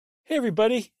Hey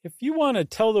everybody, if you want to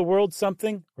tell the world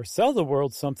something or sell the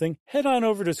world something, head on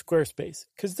over to Squarespace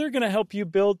because they're going to help you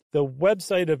build the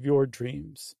website of your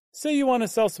dreams. Say you want to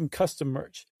sell some custom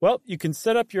merch. Well, you can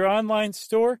set up your online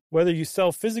store, whether you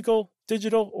sell physical,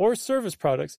 digital, or service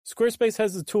products. Squarespace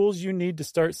has the tools you need to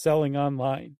start selling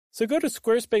online. So go to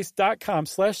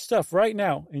squarespace.com/stuff right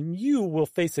now and you will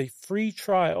face a free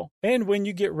trial. And when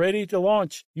you get ready to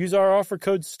launch, use our offer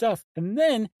code STUFF and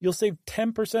then you'll save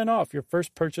 10% off your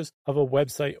first purchase of a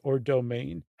website or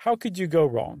domain. How could you go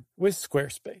wrong with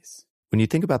Squarespace? When you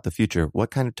think about the future,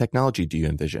 what kind of technology do you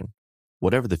envision?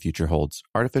 Whatever the future holds,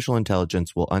 artificial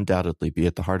intelligence will undoubtedly be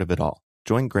at the heart of it all.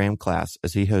 Join Graham Class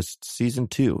as he hosts Season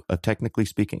 2 of Technically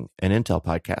Speaking, an Intel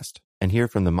podcast, and hear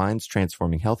from the minds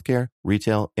transforming healthcare,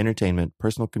 retail, entertainment,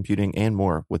 personal computing, and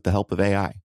more with the help of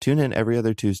AI. Tune in every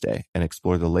other Tuesday and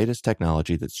explore the latest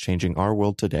technology that's changing our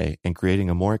world today and creating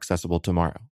a more accessible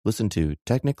tomorrow. Listen to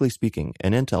Technically Speaking,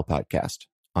 an Intel podcast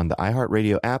on the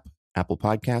iHeartRadio app, Apple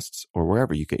Podcasts, or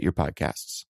wherever you get your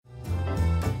podcasts.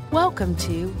 Welcome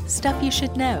to Stuff You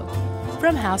Should Know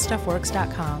from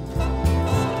HowStuffWorks.com.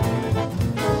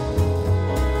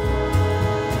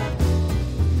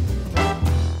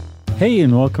 Hey,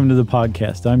 and welcome to the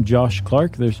podcast. I'm Josh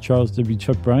Clark. There's Charles W.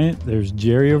 Chuck Bryant. There's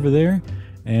Jerry over there.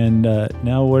 And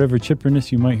now whatever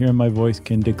chipperness you might hear in my voice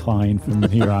can decline from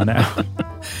here on out.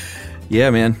 Yeah,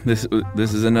 man. This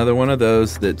is another one of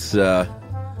those that's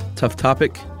tough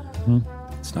topic. Mm-hmm.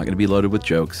 It's not going to be loaded with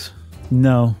jokes.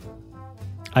 No.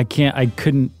 I can't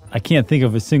think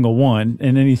of a single one.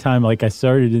 And anytime I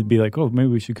started to be like, oh, maybe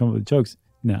we should come up with jokes.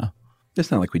 No.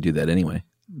 It's not like we do that anyway.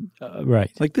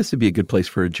 Right. Like this would be a good place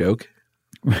for a joke.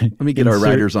 Right. Let me get our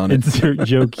writers on it. Insert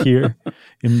joke here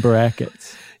in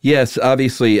brackets. Yes,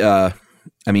 obviously,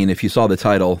 if you saw the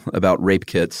title about rape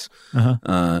kits,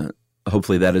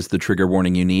 hopefully that is the trigger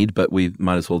warning you need, but we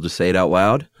might as well just say it out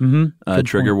loud. Mm-hmm.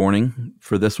 Trigger warning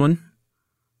for this one.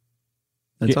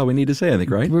 That's all we need to say, I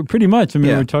think, right? Pretty much.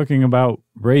 We're talking about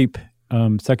rape,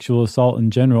 sexual assault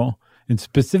in general. And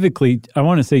specifically, I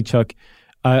want to say, Chuck,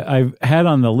 I've had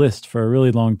on the list for a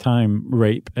really long time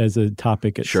rape as a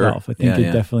topic itself. Sure. I think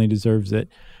it definitely deserves it.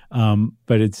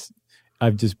 But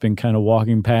I've just been kind of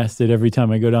walking past it every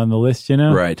time I go down the list,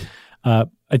 Right.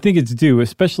 I think it's due,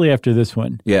 especially after this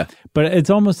one. Yeah. But it's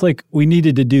almost like we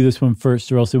needed to do this one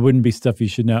first or else it wouldn't be Stuff You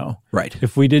Should Know. Right.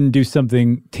 If we didn't do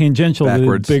something tangential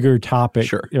backwards to the bigger topic.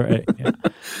 Sure. Right, yeah.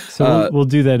 So we'll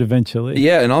do that eventually.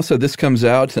 Yeah, and also this comes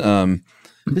out,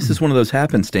 this is one of those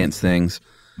happenstance things.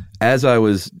 As I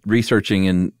was researching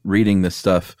and reading this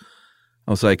stuff,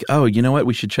 I was like, oh, you know what?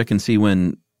 We should check and see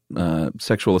when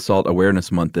Sexual Assault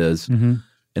Awareness Month is. Mm-hmm.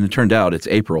 And it turned out it's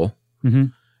April. Mm-hmm.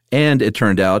 And it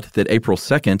turned out that April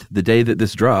 2nd, the day that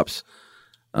this drops,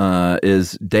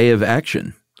 is Day of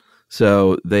Action.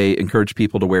 So they encourage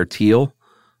people to wear teal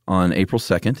on April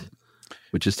 2nd,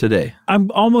 which is today.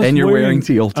 And you're wearing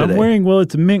teal today. I'm wearing,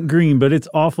 it's mint green, but it's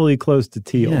awfully close to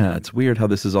teal. Yeah, it's weird how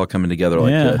this is all coming together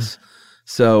like this.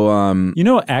 So, you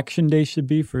know what Action Day should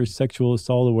be for Sexual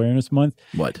Assault Awareness Month?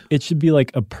 What? It should be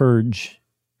like a purge.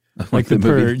 Like the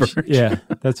movie Purge. Yeah,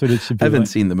 that's what it should be. I haven't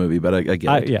seen the movie, but I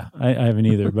get it. I haven't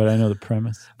either, but I know the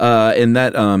premise. And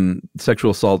that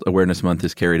Sexual Assault Awareness Month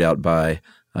is carried out by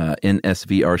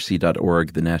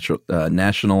nsvrc.org, the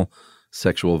National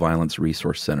Sexual Violence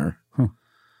Resource Center.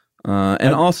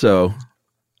 And also,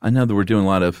 I know that we're doing a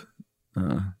lot of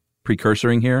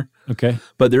precursoring here. Okay.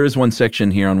 But there is one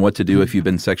section here on what to do if you've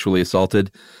been sexually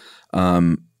assaulted.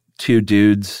 Two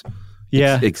dudes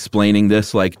explaining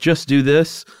this, like, just do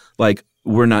this. Like,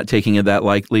 we're not taking it that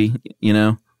lightly,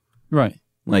 Right.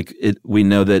 Like, we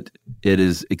know that it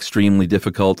is extremely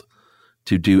difficult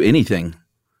to do anything,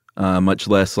 much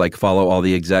less, like, follow all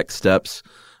the exact steps.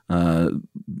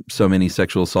 So many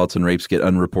sexual assaults and rapes get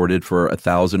unreported for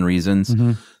 1,000 reasons.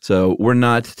 Mm-hmm. So we're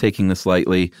not taking this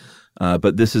lightly,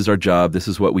 but this is our job. This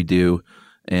is what we do,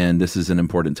 and this is an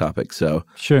important topic. So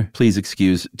please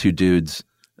excuse two dudes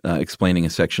explaining a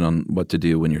section on what to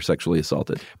do when you're sexually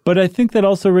assaulted. But I think that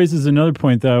also raises another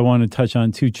point that I want to touch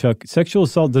on too, Chuck. Sexual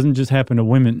assault doesn't just happen to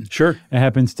women. Sure. It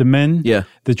happens to men. Yeah.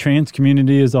 The trans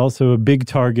community is also a big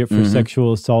target for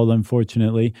sexual assault,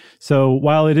 unfortunately. So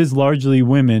while it is largely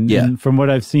women, and from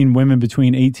what I've seen, women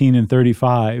between 18 and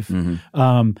 35,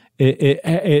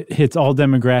 it hits all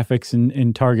demographics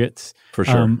and targets for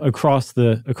sure across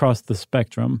the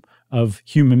spectrum of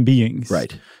human beings,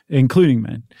 right, including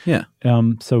men. Yeah.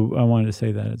 So I wanted to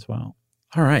say that as well.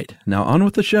 All right. Now on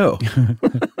with the show.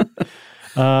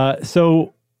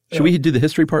 Should we do the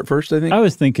history part first, I think? I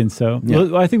was thinking so. Yeah.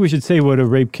 Well, I think we should say what a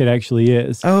rape kit actually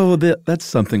is. Oh, that's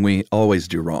something we always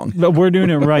do wrong. But we're doing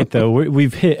it right, though.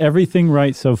 We've hit everything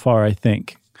right so far, I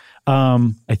think.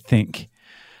 I think.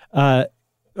 A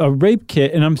rape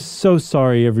kit, and I'm so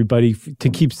sorry, everybody, to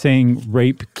keep saying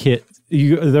rape kit.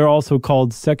 They're also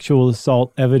called sexual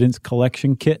assault evidence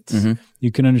collection kits. Mm-hmm.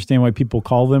 You can understand why people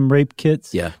call them rape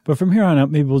kits. Yeah. But from here on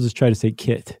out, maybe we'll just try to say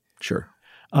kit. Sure.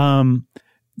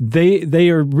 They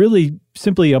are really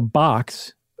simply a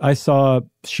box. I saw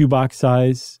shoebox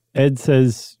size. Ed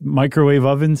says microwave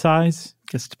oven size.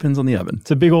 Guess it depends on the oven.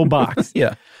 It's a big old box.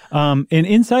 Yeah. And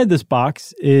inside this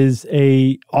box is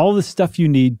all the stuff you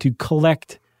need to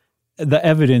collect the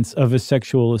evidence of a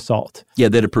sexual assault. Yeah,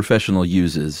 that a professional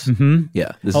uses. Mm-hmm.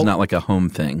 Yeah, this is not like a home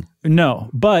thing. No,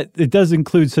 but it does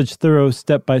include such thorough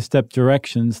step-by-step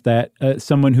directions that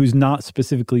someone who's not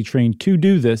specifically trained to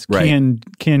do this can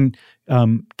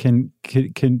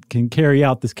carry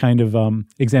out this kind of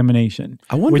examination.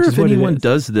 I wonder if anyone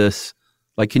does this.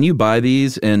 Like, can you buy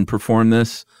these and perform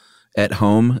this at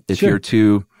home if you're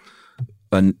to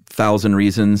 1,000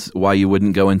 reasons why you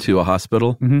wouldn't go into a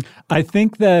hospital? Mm-hmm. I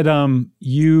think that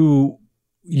you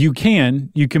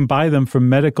can buy them from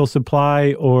medical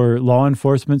supply or law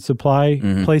enforcement supply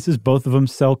places. Both of them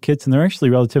sell kits, and they're actually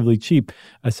relatively cheap.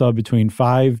 I saw between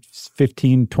 $5,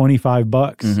 $15, $25.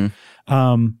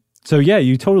 Mm-hmm. So yeah,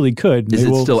 you totally could. Is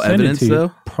it still evidence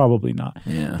though? Probably not.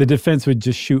 Yeah. The defense would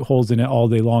just shoot holes in it all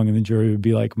day long, and the jury would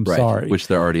be like, "I'm sorry," which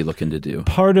they're already looking to do.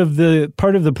 Part of the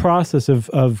process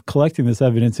of collecting this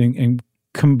evidence and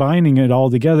combining it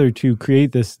all together to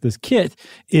create this kit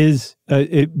is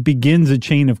it begins a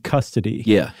chain of custody.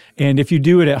 Yeah. And if you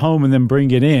do it at home and then bring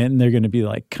it in, they're going to be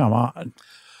like, "Come on."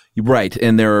 Right.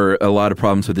 And there are a lot of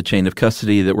problems with the chain of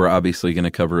custody that we're obviously going to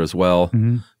cover as well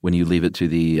when you leave it to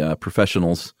the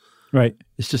professionals. Right.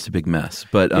 It's just a big mess.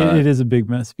 But it is a big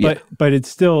mess. But it's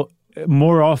still,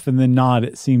 more often than not,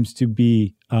 it seems to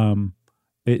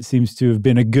have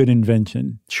been a good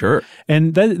invention. Sure.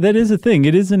 And that is a thing.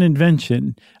 It is an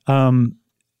invention. And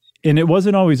it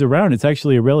wasn't always around. It's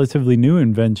actually a relatively new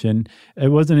invention. It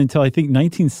wasn't until I think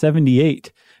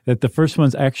 1978 that the first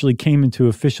ones actually came into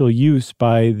official use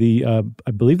by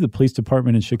I believe the police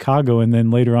department in Chicago and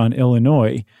then later on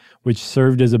Illinois, which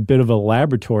served as a bit of a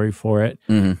laboratory for it.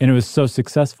 Mm-hmm. And it was so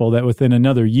successful that within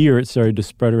another year, it started to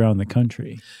spread around the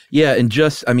country. Yeah. And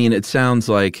it sounds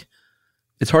like,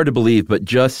 it's hard to believe, but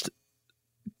just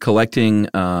collecting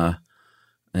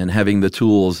and having the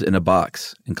tools in a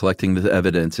box and collecting the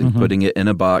evidence and putting it in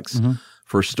a box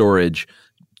for storage,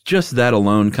 just that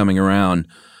alone coming around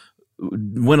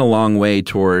went a long way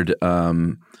toward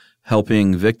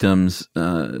helping victims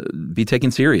be taken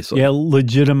seriously. Yeah,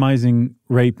 legitimizing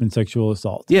rape and sexual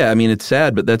assault. Yeah, it's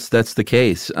sad, but that's the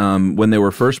case. When they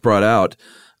were first brought out,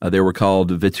 they were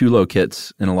called Vitullo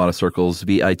kits in a lot of circles,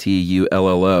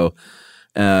 Vitullo.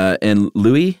 And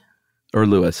Louis or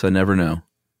Lewis, I never know.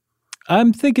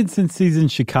 I'm thinking since he's in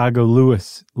Chicago,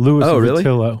 Louis oh, really?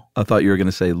 Vitullo. I thought you were going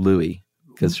to say Louis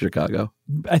because Chicago.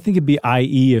 I think it'd be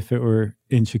IE if it were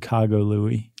in Chicago,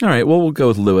 Louis. All right, well, we'll go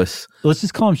with Lewis. Let's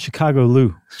just call him Chicago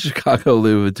Lou. Chicago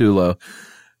Lou Vitullo.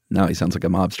 Now he sounds like a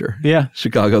mobster. Yeah.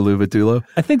 Chicago Lou Vitullo.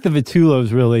 I think the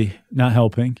Vitullo's really not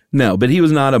helping. No, but he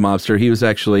was not a mobster. He was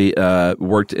actually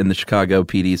worked in the Chicago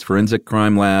PD's forensic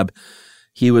crime lab.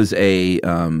 He was a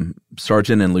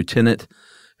sergeant and lieutenant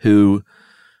who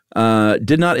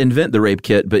did not invent the rape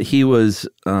kit, but he was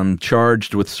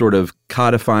charged with sort of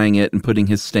codifying it and putting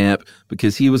his stamp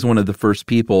because he was one of the first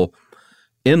people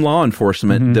in law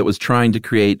enforcement that was trying to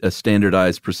create a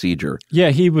standardized procedure.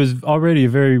 Yeah, he was already a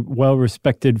very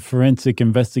well-respected forensic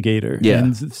investigator. Yeah.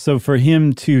 And so for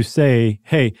him to say,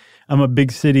 hey, I'm a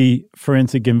big city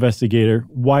forensic investigator,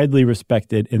 widely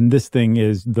respected, and this thing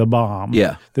is the bomb.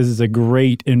 Yeah. This is a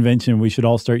great invention. We should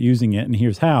all start using it, and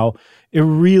here's how. It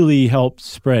really helped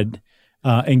spread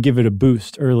and give it a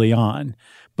boost early on.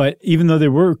 But even though they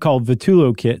were called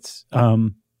Vitullo kits,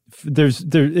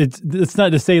 it's not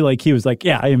to say like he was like,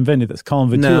 yeah, I invented this. Call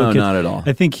them Vitullo kits. No, not at all.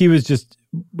 I think he was just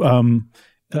known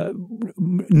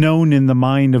in the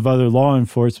mind of other law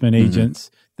enforcement agents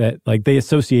that like they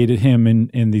associated him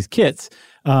in these kits.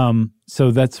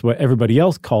 So that's what everybody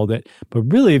else called it. But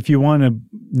really, if you want to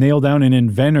nail down an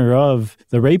inventor of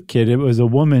the rape kit, it was a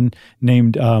woman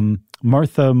named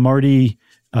Marty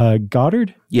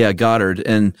Goddard. Yeah, Goddard.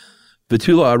 And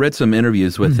Vitullo, I read some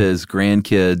interviews with his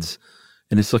grandkids,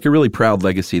 and it's like a really proud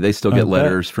legacy. They still get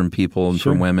letters from people and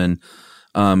from women.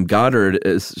 Goddard,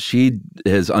 she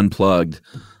has unplugged.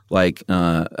 Like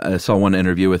I saw one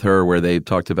interview with her where they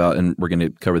talked about, and we're going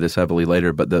to cover this heavily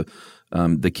later, but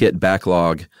the kit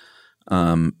backlog,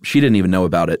 she didn't even know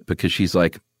about it because she's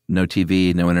like, no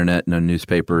TV, no internet, no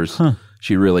newspapers. Huh.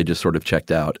 She really just sort of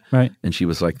checked out. Right. And she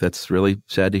was like, that's really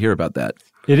sad to hear about that.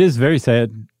 It is very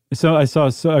sad. So I saw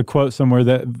a quote somewhere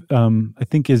that I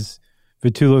think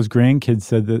Vitullo's grandkid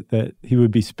said that he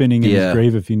would be spinning in his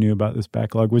grave if he knew about this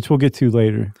backlog, which we'll get to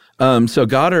later. So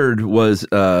Goddard was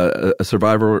a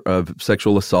survivor of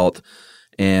sexual assault,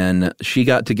 and she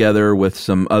got together with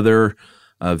some other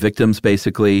victims.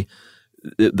 Basically,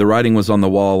 the writing was on the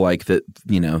wall, like that.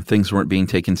 Things weren't being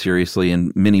taken seriously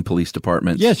in many police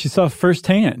departments. Yeah, she saw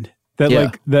firsthand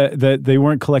that that they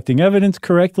weren't collecting evidence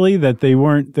correctly, that they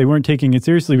weren't taking it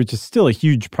seriously, which is still a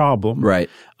huge problem. Right.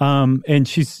 And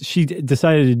she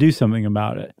decided to do something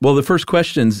about it. Well, the first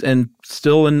questions, and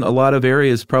still in a lot of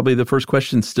areas, probably the first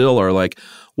questions still are like,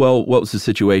 well, what was the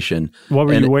situation? What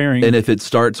were you wearing? And if it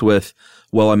starts with,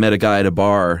 well, I met a guy at a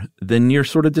bar, then you're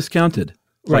sort of discounted,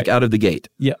 like out of the gate.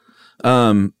 Yeah.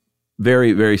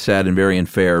 Very, very sad and very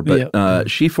unfair.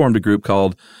 But she formed a group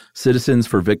called Citizens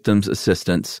for Victims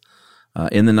Assistance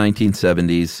in the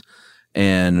 1970s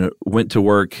and went to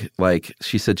work, like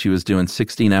she said she was doing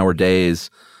 16-hour days,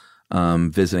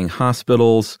 visiting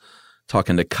hospitals,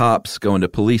 talking to cops, going to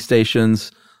police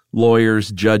stations,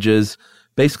 lawyers, judges,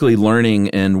 basically learning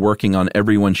and working on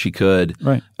everyone she could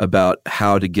about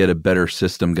how to get a better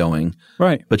system going.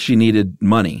 Right. But she needed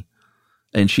money.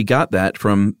 And she got that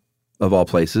from, of all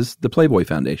places, the Playboy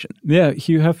Foundation. Yeah,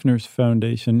 Hugh Hefner's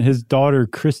foundation. His daughter,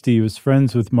 Christy, was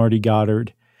friends with Marty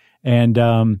Goddard. And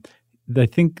I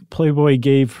think Playboy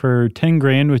gave her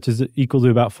 $10,000, which is equal to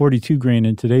about $42,000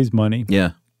 in today's money.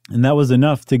 Yeah. And that was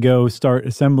enough to go start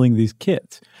assembling these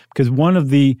kits. Because one of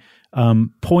the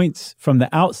points from the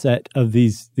outset of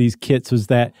these kits was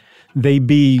that they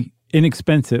be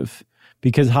inexpensive,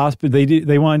 because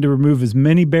they wanted to remove as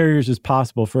many barriers as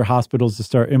possible for hospitals to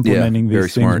start implementing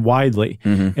these things widely.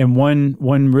 Mm-hmm. And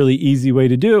one really easy way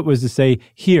to do it was to say,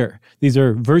 here, these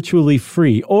are virtually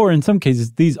free, or in some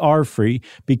cases, these are free,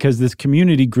 because this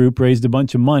community group raised a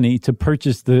bunch of money to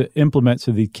purchase the implements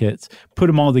of these kits, put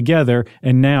them all together,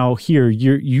 and now here,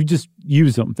 you just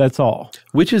use them. That's all.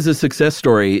 Which is a success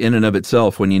story in and of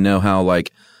itself when you know how,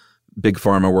 like, Big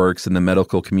Pharma works in the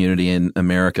medical community in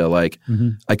America. Like,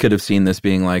 I could have seen this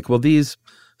being like, well, these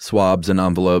swabs and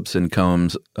envelopes and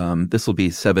combs, this will be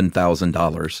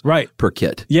 $7,000 per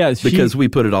kit. Yeah, because we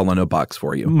put it all in a box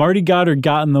for you. Marty Goddard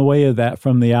got in the way of that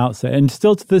from the outset. And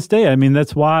still to this day, I mean,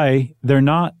 that's why they're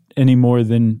not any more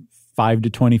than $5 to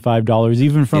 $25,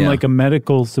 even from like a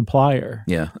medical supplier.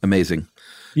 Yeah, amazing.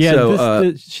 Yeah,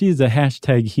 so, she's a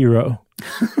hashtag hero.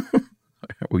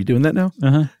 Are we doing that now?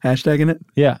 Hashtagging it?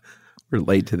 Yeah. We're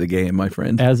late to the game, my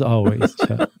friend. As always,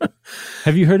 Chuck.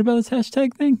 Have you heard about this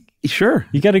hashtag thing? Sure.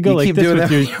 You got to go like this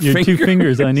with your two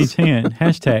fingers on each hand.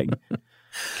 Hashtag.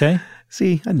 Okay?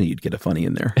 See, I knew you'd get a funny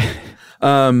in there.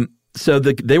 So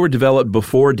they were developed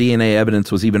before DNA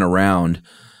evidence was even around.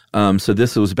 So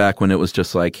this was back when it was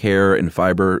just like hair and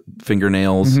fiber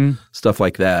fingernails, stuff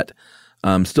like that.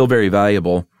 Still very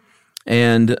valuable.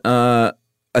 And I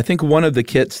think one of the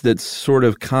kits that's sort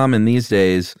of common these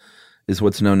days is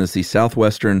what's known as the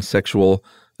Southwestern Sexual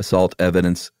Assault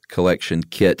Evidence Collection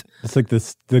Kit. It's like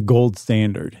the gold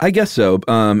standard. I guess so.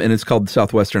 And it's called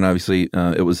Southwestern, obviously.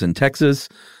 It was in Texas.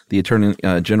 The Attorney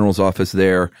General's office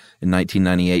there in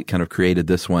 1998 kind of created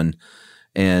this one.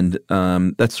 And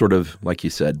that's sort of, like you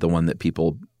said, the one that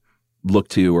people look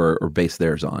to or base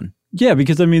theirs on. Yeah,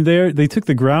 because I mean, they took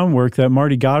the groundwork that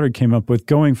Marty Goddard came up with,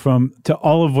 going from to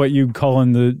all of what you'd call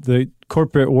in the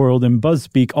corporate world and buzz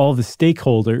speak, all the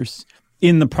stakeholders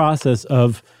in the process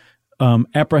of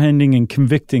apprehending and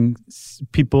convicting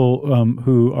people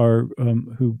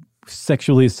who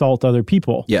sexually assault other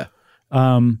people. Yeah,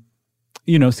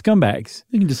 scumbags.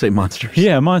 You can just say monsters.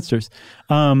 Yeah, monsters.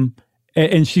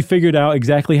 And she figured out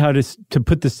exactly how to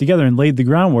put this together and laid the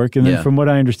groundwork. And then, from what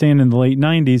I understand, in the late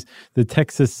 '90s, the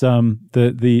Texas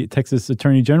the Texas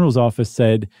Attorney General's office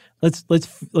said, "Let's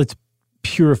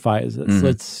purify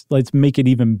this. Let's make it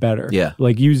even better. Yeah,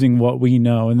 like using what we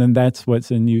know." And then that's what's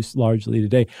in use largely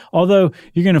today. Although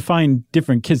you're going to find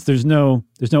different kits. There's no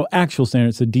actual standard.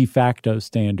 It's a de facto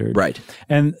standard. Right.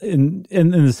 And in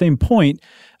the same point.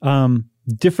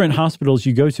 Different hospitals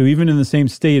you go to, even in the same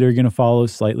state, are going to follow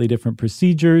slightly different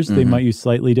procedures. They might use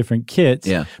slightly different kits.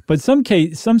 Yeah. But some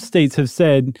states have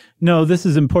said, no, this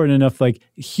is important enough. Like,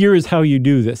 here is how you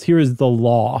do this. Here is the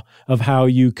law of how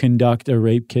you conduct a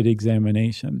rape kit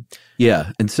examination.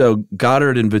 Yeah. And so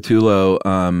Goddard and Vitullo,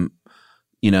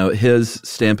 his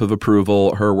stamp of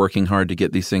approval, her working hard to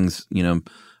get these things,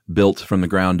 built from the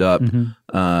ground up,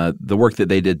 the work that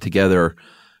they did together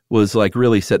was like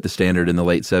really set the standard in the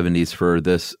late 70s for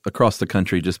this across the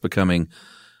country, just becoming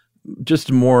just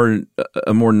a more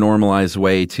normalized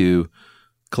way to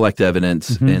collect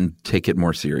evidence and take it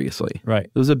more seriously. Right.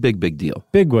 It was a big, big deal.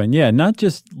 Big one. Yeah. Not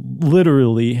just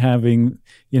literally having,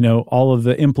 all of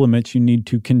the implements you need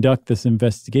to conduct this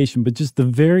investigation, but just the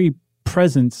very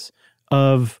presence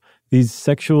of these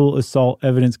sexual assault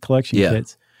evidence collection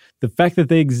kits. The fact that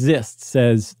they exist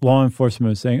says law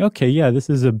enforcement is saying, okay, yeah, this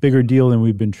is a bigger deal than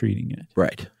we've been treating it.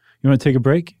 Right. You want to take a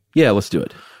break? Yeah, let's do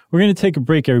it. We're going to take a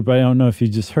break, everybody. I don't know if you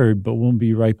just heard, but we'll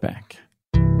be right back.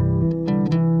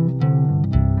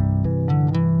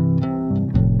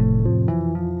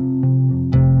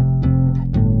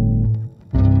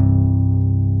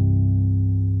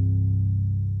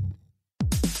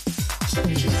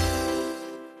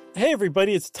 Hey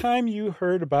everybody, it's time you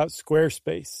heard about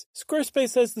Squarespace.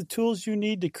 Squarespace has the tools you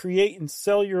need to create and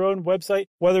sell your own website.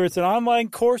 Whether it's an online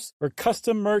course or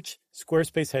custom merch,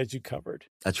 Squarespace has you covered.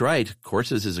 That's right.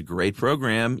 Courses is a great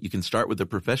program. You can start with a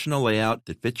professional layout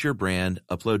that fits your brand,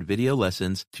 upload video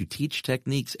lessons to teach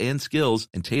techniques and skills,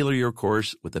 and tailor your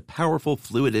course with a powerful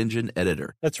Fluid Engine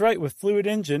editor. That's right. With Fluid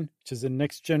Engine, which is a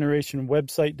next-generation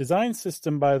website design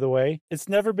system, by the way, it's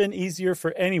never been easier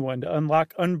for anyone to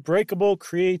unlock unbreakable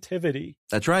creativity.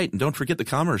 That's right. And don't forget the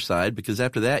commerce side, because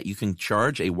after that, you can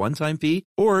charge a one-time fee,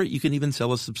 or you can even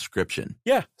sell a subscription.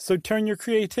 Yeah, so turn your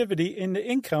creativity into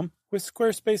income with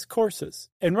Squarespace courses.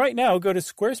 And right now, go to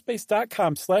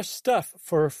squarespace.com/stuff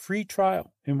for a free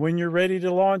trial. And when you're ready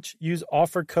to launch, use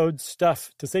offer code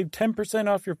STUFF to save 10%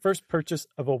 off your first purchase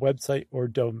of a website or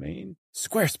domain.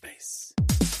 Squarespace.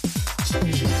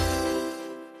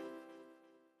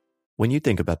 When you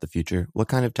think about the future, what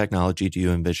kind of technology do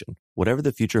you envision? Whatever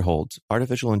the future holds,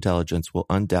 artificial intelligence will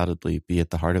undoubtedly be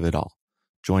at the heart of it all.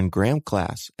 Join Graham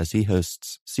Class as he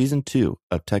hosts Season 2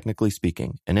 of Technically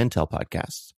Speaking, an Intel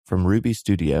podcast from Ruby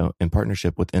Studio in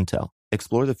partnership with Intel.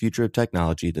 Explore the future of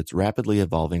technology that's rapidly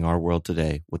evolving our world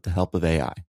today with the help of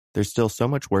AI. There's still so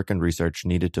much work and research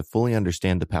needed to fully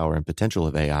understand the power and potential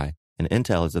of AI, and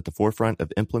Intel is at the forefront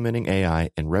of implementing AI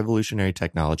and revolutionary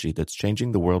technology that's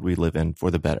changing the world we live in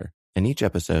for the better. In each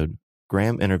episode,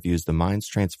 Graham interviews the minds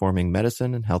transforming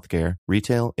medicine and healthcare,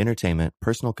 retail, entertainment,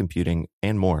 personal computing,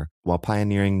 and more, while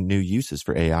pioneering new uses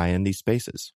for AI in these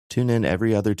spaces. Tune in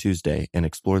every other Tuesday and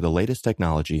explore the latest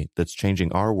technology that's changing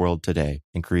our world today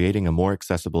and creating a more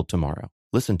accessible tomorrow.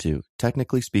 Listen to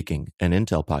Technically Speaking, an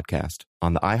Intel podcast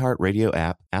on the iHeartRadio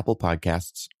app, Apple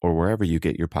Podcasts, or wherever you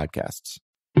get your podcasts.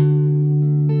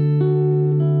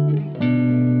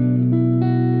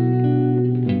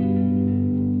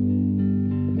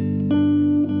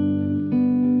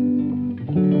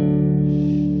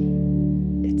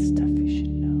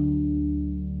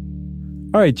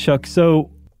 All right, Chuck. So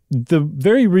the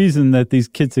very reason that these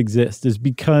kits exist is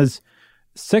because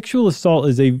sexual assault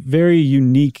is a very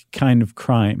unique kind of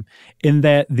crime in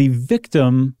that the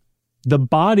victim, the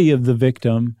body of the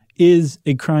victim, is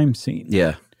a crime scene.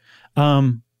 Yeah.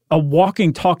 A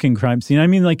walking, talking crime scene. I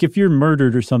mean, like if you're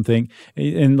murdered or something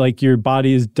and like your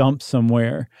body is dumped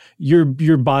somewhere, your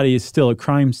body is still a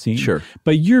crime scene. Sure.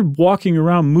 But you're walking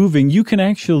around moving, you can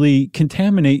actually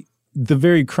contaminate the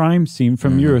very crime scene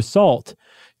from your assault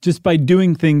just by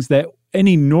doing things that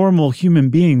any normal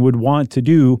human being would want to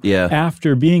do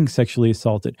after being sexually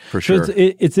assaulted. For sure. So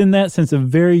it's in that sense a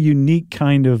very unique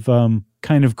kind of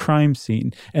crime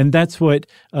scene. And that's what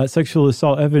sexual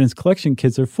assault evidence collection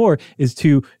kits are for, is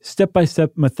to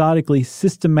step-by-step, methodically,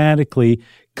 systematically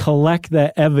collect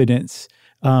that evidence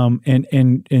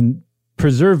and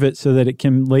preserve it so that it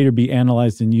can later be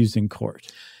analyzed and used in court.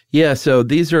 Yeah, so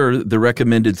these are the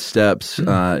recommended steps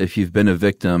if you've been a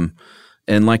victim.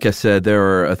 And like I said, there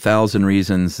are 1,000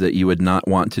 reasons that you would not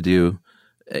want to do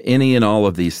any and all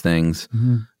of these things.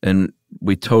 Mm-hmm. And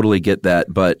we totally get that.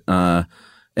 But and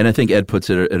I think Ed puts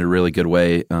it in a really good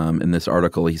way in this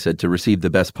article. He said to receive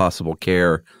the best possible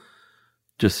care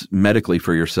just medically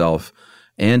for yourself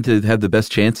and to have the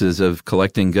best chances of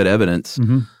collecting good evidence.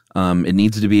 Mm-hmm. It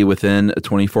needs to be within a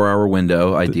 24-hour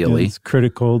window, ideally. It's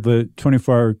critical. The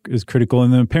 24-hour is critical.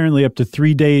 And then apparently up to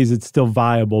 3 days, it's still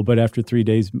viable. But after 3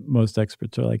 days, most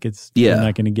experts are like, you're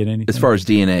not going to get anything. As far as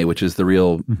DNA, which is the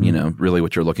real, really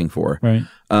what you're looking for. Right.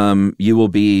 You will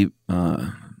be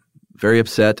very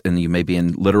upset and you may be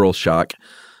in literal shock.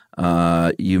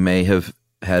 You may have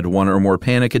had one or more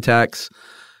panic attacks.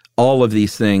 All of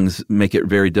these things make it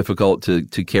very difficult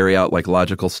to carry out like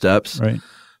logical steps. Right.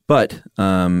 But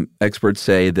experts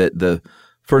say that the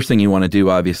first thing you want to do,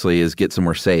 obviously, is get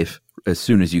somewhere safe as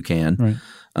soon as you can.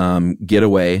 Right. Get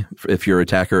away if your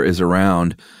attacker is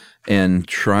around, and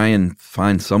try and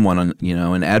find someone,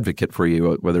 an advocate for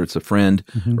you, whether it's a friend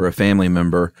or a family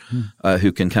member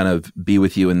who can kind of be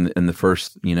with you in the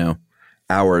first,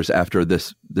 hours after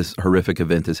this horrific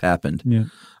event has happened. Yeah.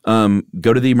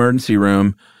 Go to the emergency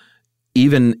room,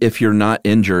 even if you're not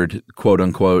injured, quote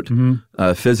unquote,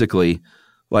 physically.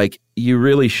 Like, you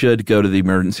really should go to the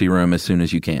emergency room as soon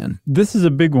as you can. This is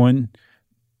a big one,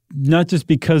 not just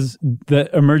because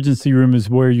the emergency room is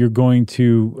where you're going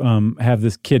to have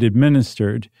this kit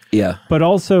administered, but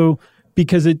also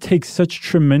because it takes such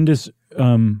tremendous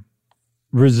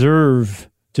reserve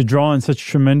to draw on such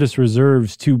tremendous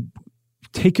reserves to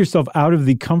take yourself out of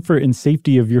the comfort and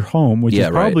safety of your home, which is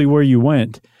probably where you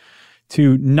went,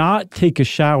 to not take a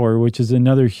shower, which is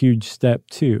another huge step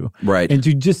too. Right. And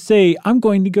to just say, I'm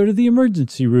going to go to the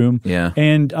emergency room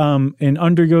and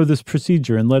undergo this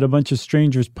procedure and let a bunch of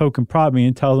strangers poke and prod me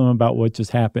and tell them about what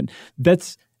just happened.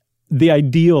 That's the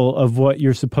ideal of what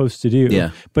you're supposed to do.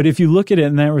 Yeah. But if you look at it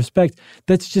in that respect,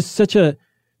 that's just such a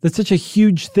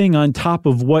huge thing on top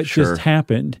of what just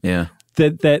happened. Yeah.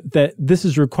 That this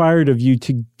is required of you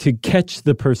to catch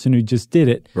the person who just did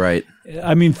it. Right.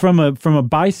 I mean, from a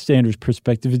bystander's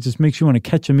perspective, it just makes you want to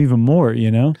catch them even more,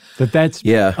 you know? That's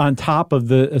on top of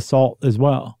the assault as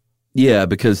well. Yeah,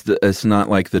 because it's not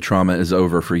like the trauma is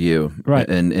over for you. Right.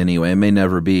 In any way. It may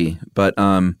never be. But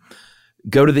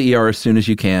go to the ER as soon as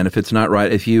you can. If it's not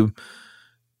right, if you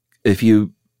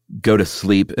go to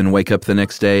sleep and wake up the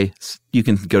next day, you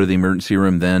can go to the emergency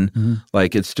room then.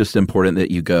 Like, it's just important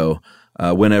that you go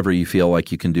whenever you feel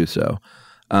like you can do so.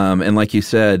 And like you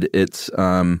said, it's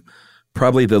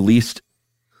probably the least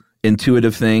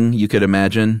intuitive thing you could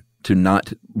imagine to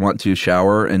not want to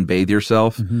shower and bathe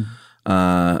yourself.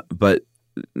 But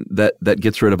that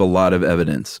gets rid of a lot of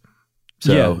evidence.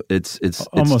 So it's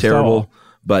terrible,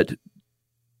 but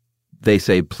they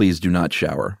say, please do not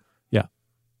shower.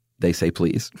 They say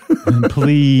please.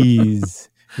 Please,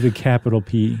 with a capital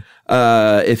P.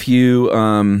 If you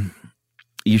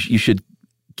you should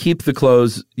keep the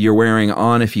clothes you're wearing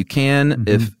on if you can.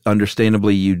 If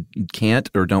understandably you can't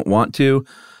or don't want to,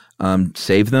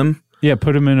 save them. Yeah,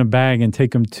 put them in a bag and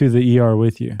take them to the ER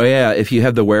with you. Oh yeah, if you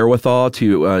have the wherewithal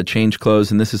to change clothes,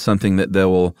 and this is something that they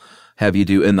will have you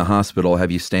do in the hospital,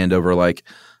 have you stand over like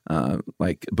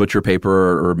butcher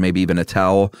paper or maybe even a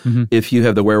towel. If you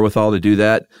have the wherewithal to do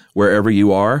that wherever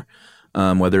you are,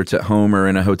 whether it's at home or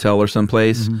in a hotel or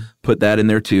someplace, put that in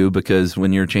there too, because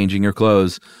when you're changing your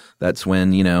clothes, that's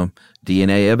when,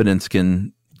 DNA evidence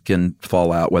can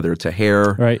fall out, whether it's a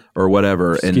hair or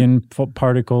whatever. Skin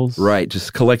particles. Right.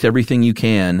 Just collect everything you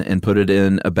can and put it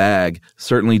in a bag.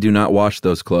 Certainly do not wash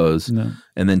those clothes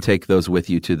and then take those with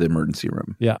you to the emergency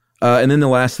room. Yeah. And then the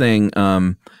last thing,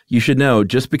 you should know,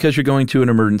 just because you're going to an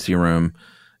emergency room,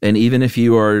 and even if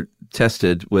you are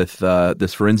tested with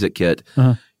this forensic kit,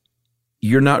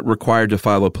 you're not required to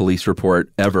file a police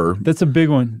report ever. That's a big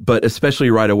one. But especially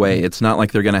right away. It's not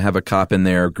like they're going to have a cop in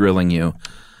there grilling you.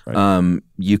 Right.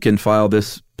 You can file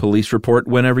this police report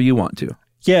whenever you want to.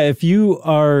 Yeah, if you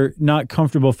are not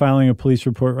comfortable filing a police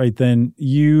report right then,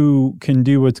 you can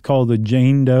do what's called a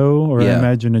Jane Doe, or I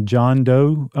imagine a John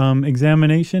Doe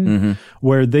examination,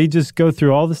 where they just go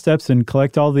through all the steps and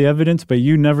collect all the evidence, but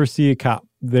you never see a cop.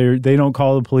 They don't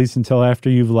call the police until after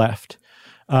you've left.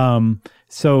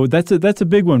 So that's a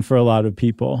big one for a lot of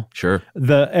people. Sure.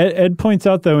 Ed points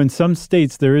out, though, in some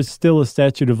states there is still a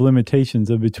statute of limitations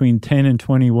of between 10 and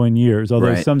 21 years,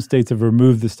 although some states have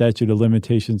removed the statute of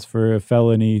limitations for a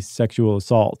felony sexual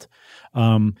assault.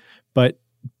 But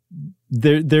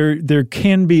there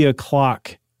can be a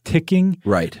clock ticking.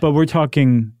 Right. But we're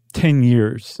talking 10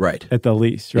 years at the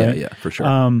least, right? Yeah, for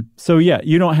sure. So,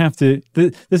 you don't have to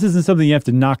this isn't something you have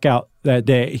to knock out that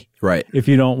day. Right. If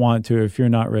you don't want to, if you're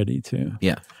not ready to.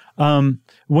 Yeah.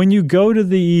 When you go to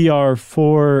the ER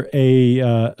for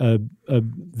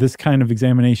this kind of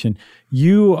examination,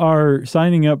 you are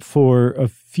signing up for a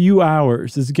few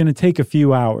hours. This is going to take a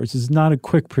few hours. This is not a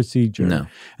quick procedure. No.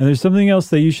 And there's something else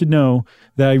that you should know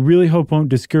that I really hope won't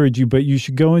discourage you, but you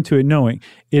should go into it knowing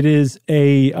it is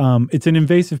it's an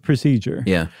invasive procedure.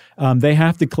 Yeah. They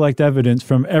have to collect evidence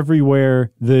from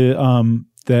everywhere the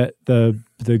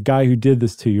guy who did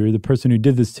this to you, or the person who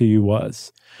did this to you,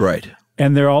 was. Right.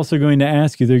 And they're also going to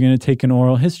ask you, they're going to take an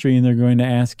oral history, and they're going to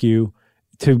ask you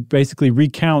to basically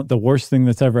recount the worst thing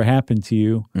that's ever happened to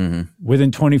you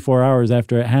within 24 hours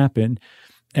after it happened.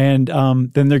 And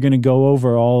then they're going to go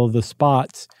over all of the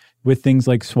spots with things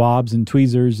like swabs and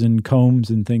tweezers and combs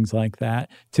and things like that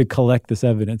to collect this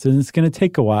evidence. And it's going to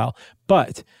take a while.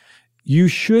 But you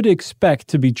should expect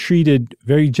to be treated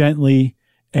very gently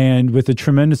and with a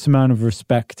tremendous amount of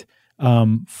respect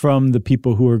from the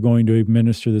people who are going to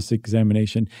administer this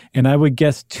examination. And I would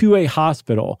guess to a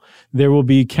hospital, there will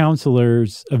be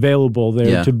counselors available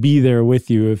there to be there with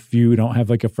you if you don't have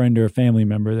like a friend or a family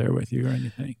member there with you or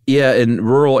anything. Yeah, in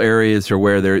rural areas are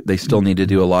where they still need to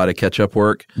do a lot of catch-up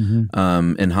work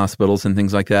in hospitals and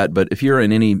things like that. But if you're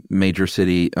in any major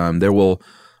city, there will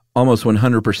almost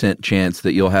 100% chance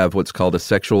that you'll have what's called a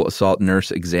sexual assault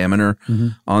nurse examiner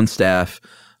on staff.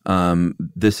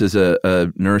 This is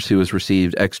a nurse who has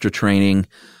received extra training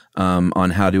on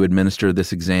how to administer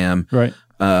this exam. Right.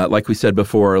 Like we said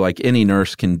before, like any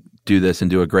nurse can do this and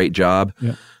do a great job.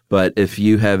 Yeah. But if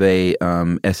you have a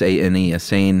SANE, a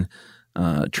sane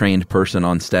trained person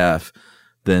on staff,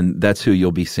 then that's who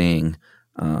you'll be seeing.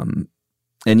 And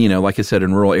like I said,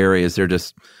 in rural areas,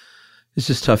 it's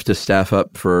just tough to staff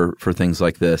up for things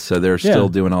like this. So they're still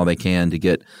doing all they can to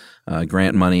get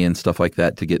grant money and stuff like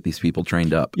that to get these people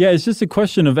trained up. Yeah, it's just a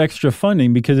question of extra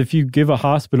funding, because if you give a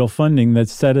hospital funding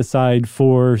that's set aside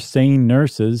for sane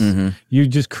nurses, you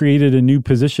just created a new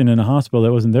position in a hospital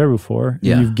that wasn't there before.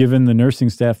 Yeah. And you've given the nursing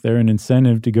staff there an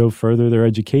incentive to go further their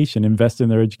education, invest in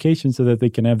their education so that they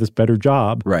can have this better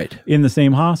job in the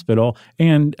same hospital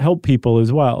and help people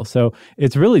as well. So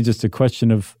it's really just a question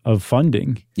of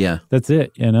funding. Yeah. That's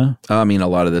it, I mean, a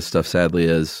lot of this stuff, sadly,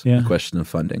 is a question of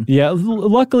funding. Yeah.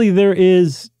 Luckily, there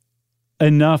is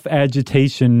enough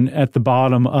agitation at the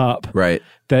bottom up, right?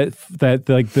 That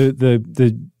like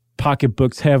the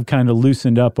pocketbooks have kind of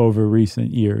loosened up over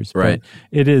recent years, right?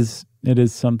 But it is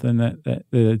something that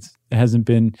it hasn't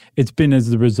been. It's been as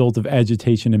the result of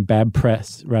agitation and bad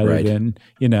press rather than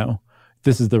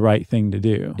this is the right thing to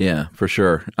do. Yeah, for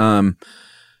sure.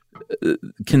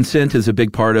 Consent is a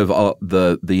big part of all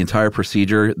the entire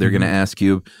procedure. They're going to ask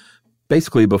you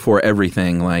basically before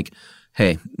everything, like,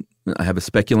 hey, I have a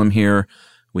speculum here.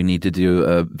 We need to do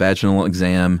a vaginal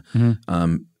exam.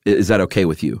 Is that okay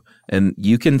with you? And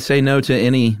you can say no to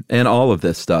any and all of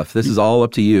this stuff. This is all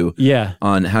up to you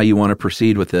on how you want to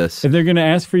proceed with this. And they're going to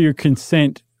ask for your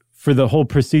consent for the whole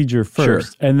procedure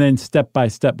first, and then step by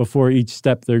step before each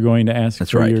step they're going to ask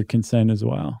for your consent as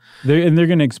well. They're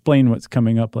going to explain what's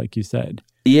coming up, like you said.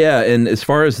 Yeah, and as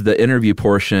far as the interview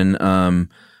portion,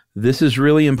 this is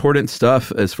really important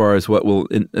stuff as far as what will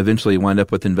eventually wind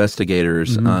up with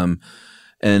investigators.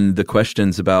 And the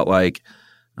questions about like,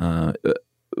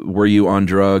 were you on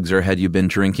drugs or had you been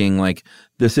drinking? Like,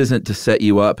 this isn't to set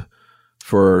you up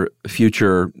for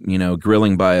future,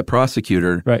 grilling by a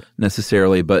prosecutor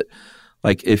necessarily, but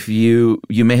like if you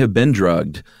may have been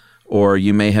drugged or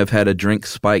you may have had a drink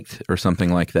spiked or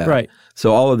something like that. Right.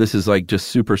 So all of this is like just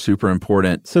super, super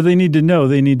important. So they need to know,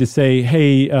 they need to say,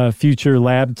 hey, future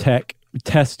lab tech,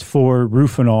 test for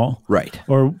Rufinol. Right.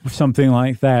 Or something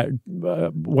like that,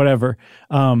 whatever.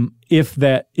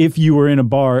 If you were in a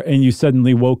bar and you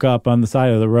suddenly woke up on the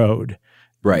side of the road.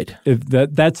 Right. If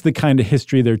that's the kind of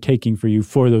history they're taking for you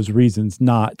for those reasons,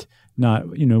 not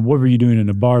what were you doing in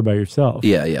a bar by yourself?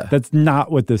 Yeah. That's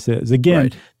not what this is.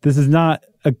 Again, this is not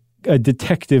a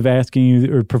detective asking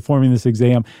you or performing this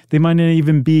exam. They might not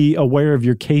even be aware of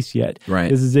your case yet.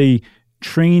 Right. This is a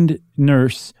trained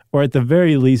nurse, or at the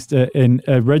very least,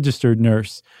 a registered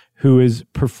nurse who is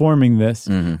performing this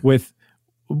with,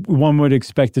 one would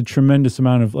expect, a tremendous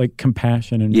amount of like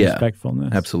compassion and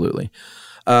respectfulness. Absolutely.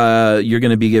 You're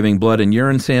going to be giving blood and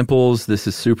urine samples. This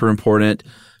is super important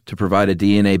to provide a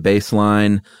DNA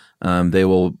baseline. They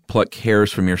will pluck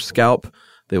hairs from your scalp.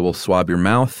 They will swab your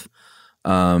mouth.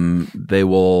 They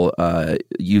will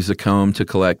use a comb to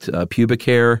collect pubic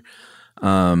hair.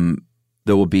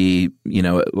 There will be,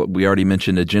 we already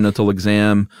mentioned a genital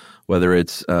exam, whether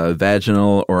it's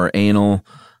vaginal or anal.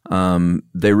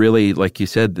 They really, like you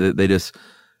said,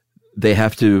 they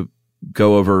have to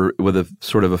go over with a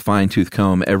sort of a fine-tooth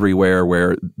comb everywhere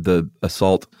where the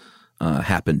assault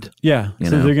happened. Yeah.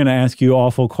 So they're going to ask you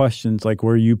awful questions like,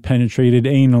 were you penetrated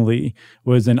anally?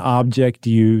 Was an object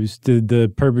used? Did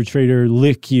the perpetrator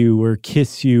lick you or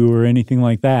kiss you or anything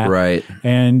like that? Right.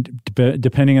 And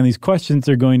depending on these questions,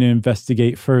 they're going to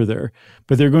investigate further.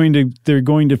 But they're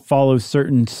going to follow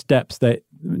certain steps that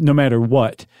no matter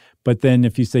what. But then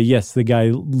if you say, yes, the guy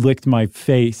licked my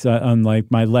face on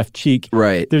like my left cheek,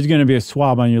 there's going to be a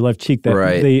swab on your left cheek that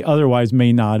they otherwise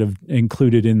may not have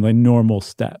included in the normal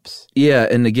steps. Yeah.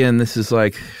 And again, this is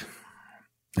like,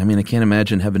 I can't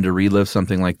imagine having to relive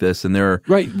something like this. And there are...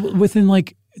 within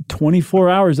like 24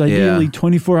 hours, ideally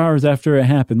 24 hours after it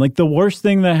happened. Like the worst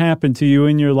thing that happened to you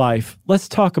in your life, let's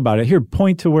talk about it. Here,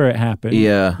 point to where it happened.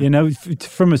 Yeah.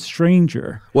 From a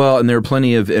stranger. Well, and there are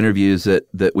plenty of interviews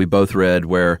that we both read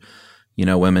where,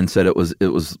 women said it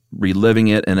was reliving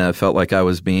it, and I felt like I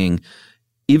was being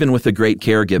even with the great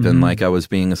care given, like I was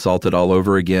being assaulted all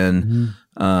over again.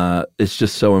 It's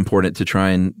just so important to try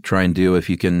and do if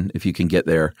you can get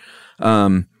there.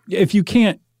 If you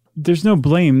can't, there's no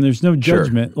blame. There's no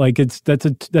judgment. Like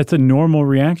that's a normal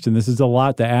reaction. This is a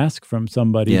lot to ask from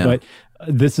somebody, but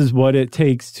this is what it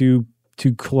takes to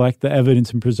collect the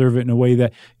evidence and preserve it in a way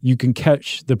that you can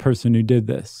catch the person who did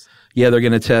this. Yeah, they're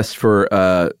going to test for,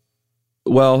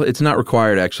 well, it's not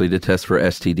required actually to test for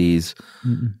STDs,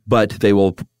 but they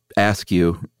will ask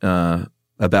you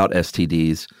about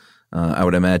STDs. I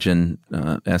would imagine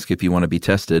ask if you want to be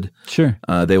tested. Sure.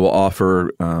 They will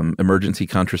offer emergency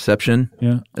contraception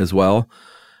as well.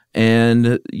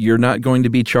 And you're not going to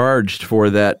be charged for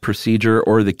that procedure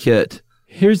or the kit.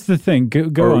 Here's the thing.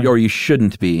 Go on. Or you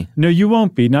shouldn't be. No, you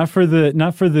won't be. Not for the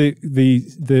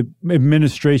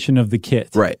administration of the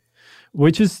kit. Right.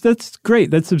 That's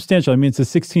great. That's substantial. I mean, it's a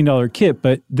 $16 kit,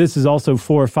 but this is also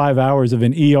 4 or 5 hours of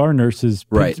an ER nurse's,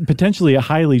 potentially a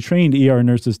highly trained ER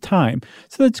nurse's time.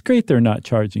 So that's great they're not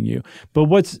charging you. But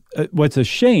what's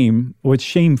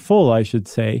shameful, I should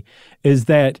say, is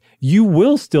that you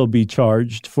will still be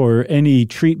charged for any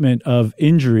treatment of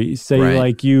injuries. Say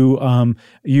like you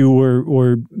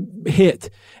were hit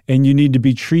and you need to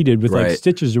be treated with like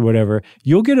stitches or whatever.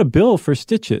 You'll get a bill for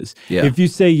stitches. Yeah. If you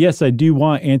say, yes, I do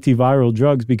want antiviral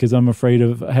drugs because I'm afraid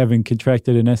of having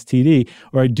contracted an STD,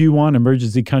 or I do want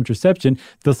emergency contraception,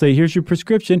 they'll say, here's your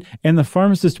prescription, and the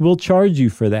pharmacist will charge you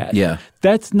for that. Yeah.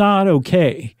 That's not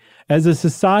okay. As a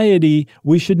society,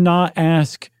 we should not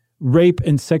ask rape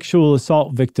and sexual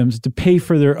assault victims to pay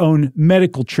for their own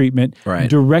medical treatment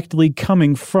directly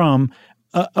coming from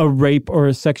a rape or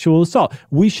a sexual assault.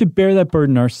 We should bear that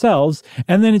burden ourselves,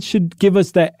 and then it should give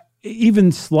us that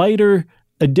even slighter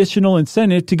additional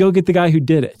incentive to go get the guy who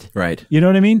did it. Right. You know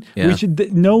what I mean? Yeah.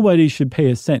 Nobody should pay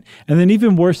a cent. And then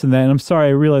even worse than that, and I'm sorry,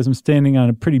 I realize I'm standing on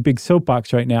a pretty big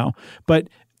soapbox right now, but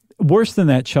worse than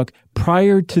that, Chuck,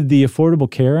 prior to the Affordable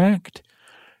Care Act,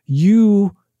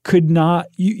 you could not,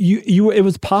 it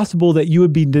was possible that you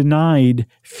would be denied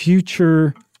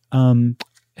future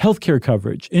healthcare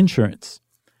coverage, insurance,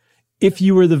 if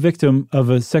you were the victim of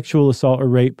a sexual assault or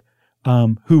rape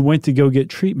who went to go get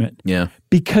treatment. Yeah.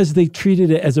 Because they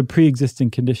treated it as a pre-existing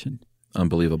condition.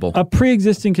 Unbelievable. A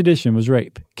pre-existing condition was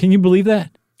rape. Can you believe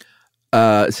that?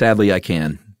 Sadly, I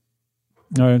can.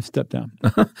 All right, step down.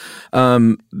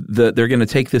 They're going to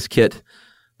take this kit.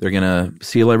 They're going to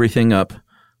seal everything up.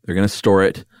 They're going to store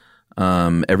it.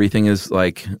 Everything is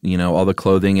like, all the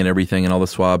clothing and everything and all the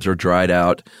swabs are dried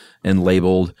out and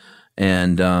labeled.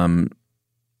 And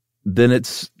then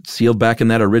it's sealed back in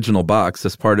that original box.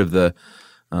 That's part of the,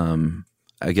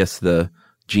 I guess the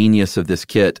genius of this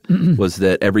kit was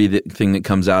that everything that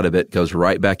comes out of it goes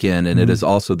right back in, and it is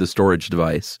also the storage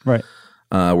device. Right.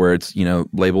 Where it's,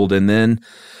 labeled, and then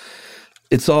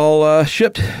it's all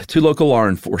shipped to local law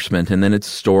enforcement, and then it's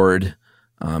stored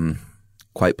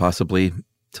quite possibly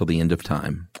till the end of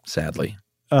time, sadly.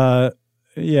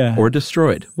 Yeah. Or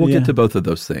destroyed. We'll get to both of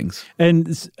those things.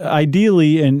 And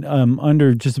ideally, and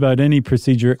under just about any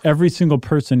procedure, every single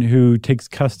person who takes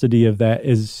custody of that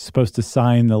is supposed to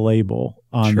sign the label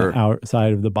on the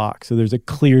outside of the box. So there's a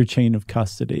clear chain of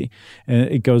custody. And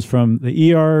it goes from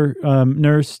the ER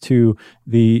nurse to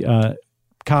the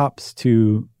cops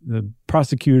to the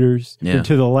prosecutors, to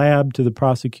the lab, to the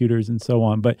prosecutors, and so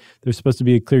on. But there's supposed to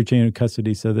be a clear chain of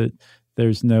custody so that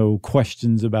there's no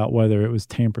questions about whether it was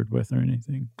tampered with or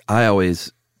anything.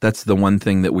 That's the one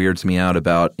thing that weirds me out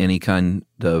about any kind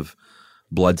of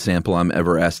blood sample I'm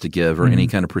ever asked to give or any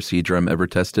kind of procedure I'm ever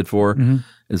tested for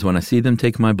is when I see them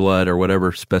take my blood or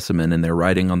whatever specimen and they're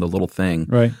writing on the little thing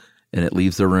and it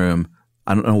leaves the room.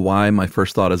 I don't know why my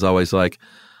first thought is always like,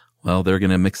 well, they're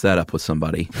going to mix that up with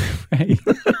somebody,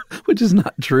 which is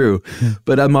not true.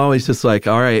 But I'm always just like,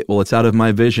 all right, well, it's out of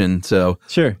my vision, so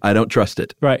I don't trust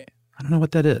it. Right. I don't know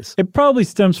what that is. It probably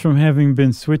stems from having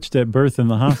been switched at birth in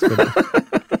the hospital.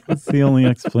 That's the only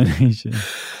explanation.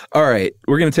 All right.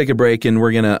 We're going to take a break, and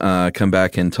we're going to come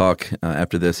back and talk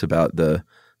after this about the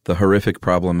horrific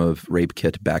problem of rape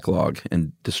kit backlog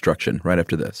and destruction right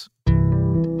after this.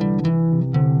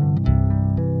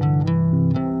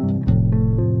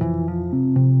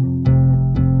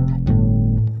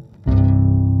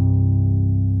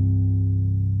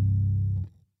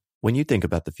 When you think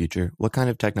about the future, what kind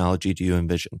of technology do you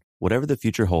envision? Whatever the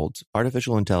future holds,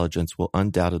 artificial intelligence will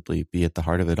undoubtedly be at the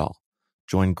heart of it all.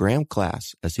 Join Graham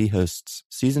Class as he hosts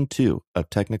Season 2 of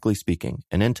Technically Speaking,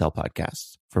 an Intel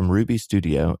podcast from Ruby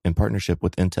Studio in partnership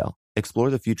with Intel.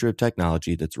 Explore the future of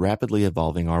technology that's rapidly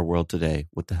evolving our world today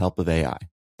with the help of AI.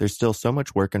 There's still so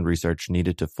much work and research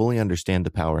needed to fully understand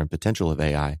the power and potential of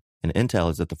AI, and Intel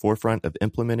is at the forefront of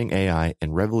implementing AI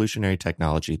and revolutionary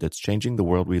technology that's changing the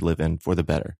world we live in for the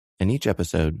better. In each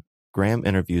episode, Graham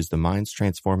interviews the minds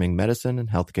transforming medicine and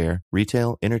healthcare,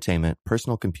 retail, entertainment,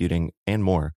 personal computing, and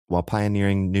more, while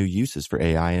pioneering new uses for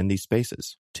AI in these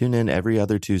spaces. Tune in every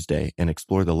other Tuesday and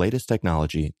explore the latest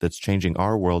technology that's changing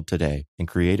our world today and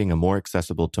creating a more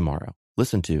accessible tomorrow.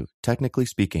 Listen to Technically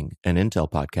Speaking, an Intel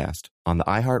podcast on the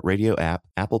iHeartRadio app,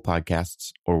 Apple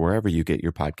Podcasts, or wherever you get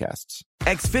your podcasts.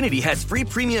 Xfinity has free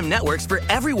premium networks for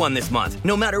everyone this month,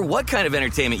 no matter what kind of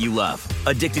entertainment you love.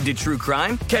 Addicted to true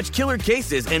crime? Catch killer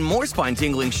cases and more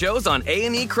spine-tingling shows on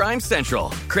A&E Crime Central.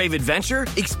 Crave adventure?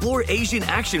 Explore Asian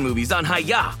action movies on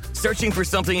Hi-Ya. Searching for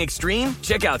something extreme?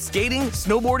 Check out skating,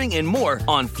 snowboarding, and more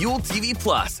on Fuel TV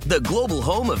Plus, the global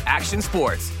home of action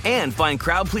sports. And find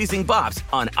crowd-pleasing bops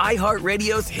on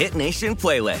iHeartRadio's Hit Nation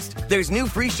playlist. There's new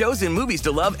free shows and movies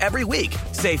to love every week.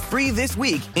 Say free this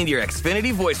week in your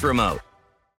Xfinity voice remote.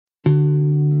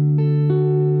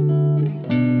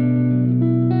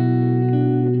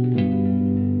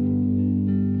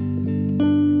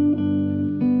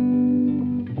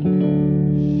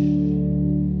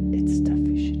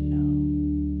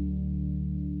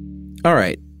 All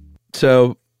right.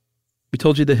 So we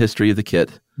told you the history of the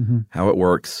kit, how it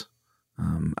works,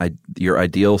 your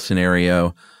ideal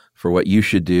scenario for what you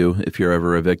should do if you're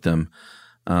ever a victim.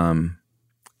 And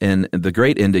the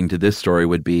great ending to this story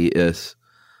would be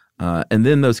and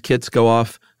then those kits go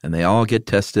off and they all get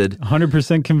tested.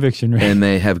 100% conviction rate. And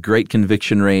they have great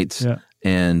conviction rates. Yeah.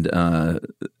 And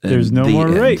there's no more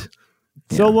rape.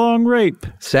 So long rape.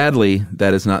 Sadly,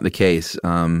 that is not the case.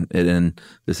 And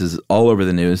this is all over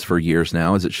the news for years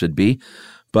now, as it should be.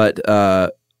 But,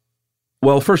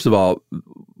 well, first of all,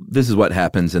 this is what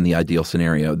happens in the ideal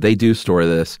scenario. They do store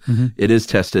this. It is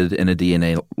tested in a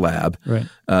DNA lab. Right.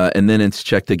 And then it's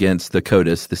checked against the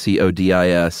CODIS, the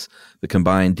CODIS, the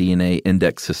Combined DNA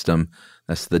Index System.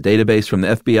 That's the database from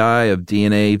the FBI of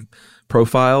DNA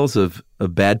profiles of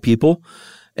bad people.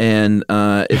 And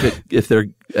if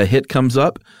a hit comes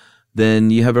up, then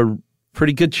you have a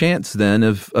pretty good chance then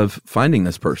of finding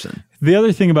this person. The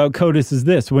other thing about CODIS is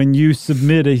this. When you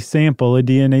submit a sample, a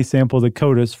DNA sample to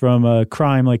CODIS from a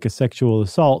crime like a sexual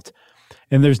assault,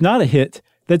 and there's not a hit,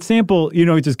 that sample,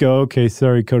 you just go, okay,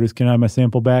 sorry, CODIS, can I have my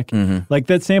sample back? Like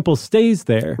that sample stays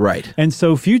there. Right. And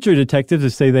so future detectives,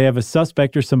 if say they have a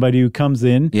suspect or somebody who comes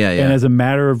in, and as a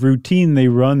matter of routine, they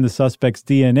run the suspect's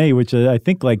DNA, which I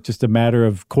think like just a matter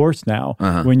of course now.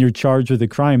 When you're charged with a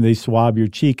crime, they swab your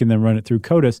cheek and then run it through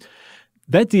CODIS.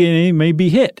 That DNA may be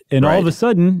hit. And all of a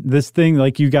sudden, this thing,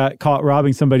 like you got caught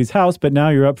robbing somebody's house, but now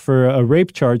you're up for a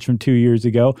rape charge from 2 years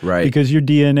ago because your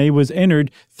DNA was entered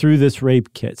through this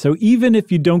rape kit. So even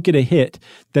if you don't get a hit,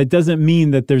 that doesn't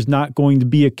mean that there's not going to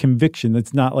be a conviction.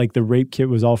 That's not like the rape kit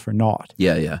was all for naught.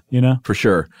 Yeah. For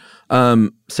sure.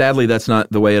 Sadly, that's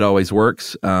not the way it always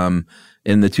works.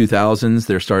 In the 2000s,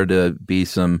 there started to be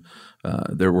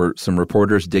there were some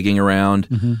reporters digging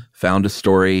around, found a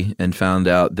story, and found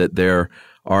out that there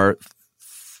are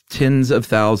tens of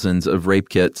thousands of rape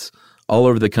kits all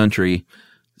over the country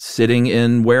sitting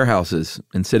in warehouses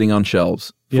and sitting on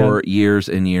shelves for years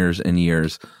and years and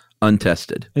years,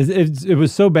 untested. It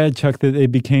was so bad, Chuck, that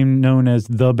it became known as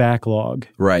the backlog.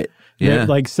 Right. Yeah.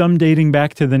 Like some dating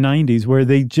back to the 90s where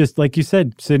they just, like you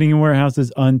said, sitting in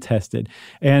warehouses untested.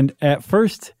 And at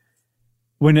first,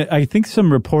 I think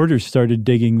some reporters started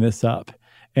digging this up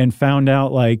and found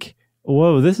out like,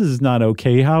 whoa, this is not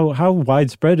okay. How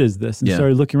widespread is this? And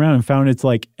started looking around and found it's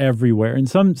like everywhere. And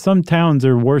some towns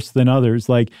are worse than others.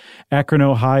 Like Akron,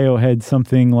 Ohio had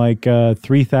something like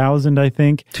 3,000, I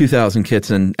think. 2,000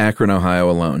 kits in Akron, Ohio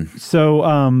alone.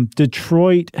 So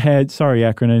Detroit had, sorry,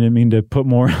 Akron, I didn't mean to put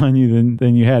more on you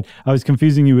than you had. I was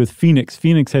confusing you with Phoenix.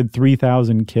 Phoenix had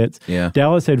 3,000 kits. Yeah.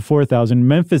 Dallas had 4,000.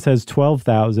 Memphis has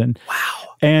 12,000. Wow.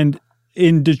 And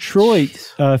in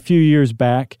Detroit a few years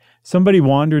back, somebody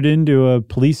wandered into a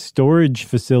police storage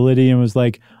facility and was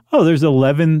like, oh, there's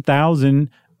 11,000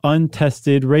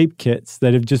 untested rape kits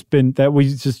that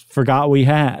we just forgot we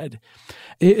had.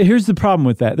 Here's the problem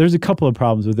with that. There's a couple of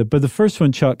problems with it. But the first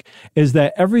one, Chuck, is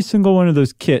that every single one of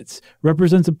those kits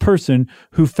represents a person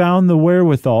who found the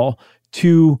wherewithal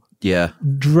to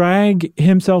drag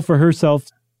himself or herself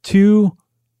to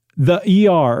the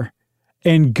ER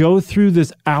and go through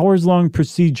this hours-long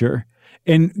procedure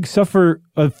and suffer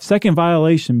a second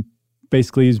violation,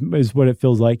 basically, is what it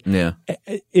feels like,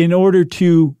 in order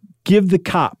to give the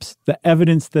cops the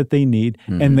evidence that they need.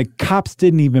 And the cops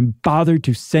didn't even bother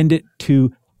to send it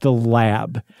to the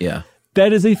lab. Yeah.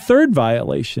 That is a third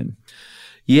violation.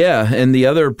 Yeah, and the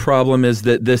other problem is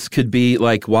that this could be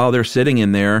like while they're sitting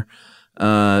in there,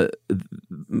 and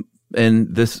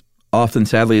this often,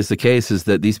 sadly, is the case is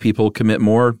that these people commit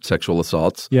more sexual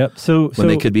assaults Yep. when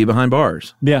they could be behind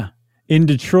bars. Yeah. In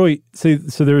Detroit, so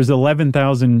there was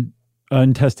 11,000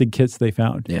 untested kits they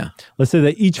found. Yeah. Let's say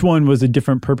that each one was a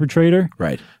different perpetrator.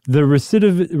 Right. The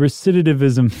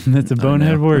recidivism, that's a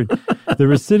bonehead word. The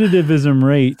recidivism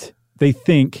rate, they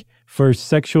think, for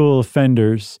sexual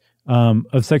offenders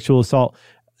of sexual assault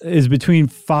is between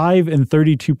 5 and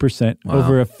 32%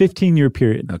 over a 15-year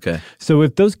period. Okay. So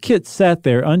if those kits sat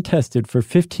there untested for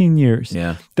 15 years,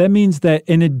 that means that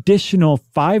an additional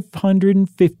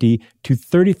 550 to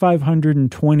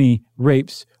 3,520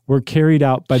 rapes were carried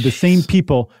out by the same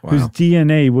people whose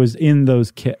DNA was in those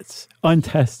kits,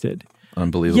 untested.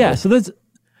 Unbelievable. Yeah, so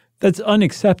that's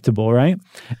unacceptable, right?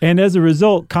 And as a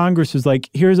result, Congress was like,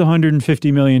 here's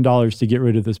 $150 million to get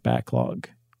rid of this backlog.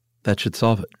 That should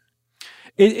solve it.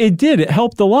 It did. It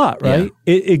helped a lot, right?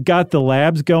 Yeah. It got the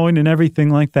labs going and everything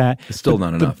like that. It's still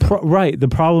not enough. Right. The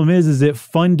problem is it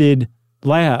funded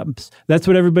labs. That's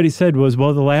what everybody said was,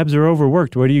 well, the labs are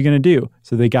overworked. What are you going to do?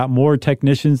 So they got more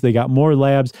technicians, they got more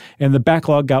labs, and the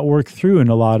backlog got worked through in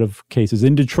a lot of cases.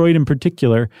 In Detroit in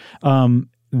particular, one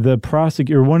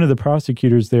of the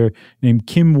prosecutors there named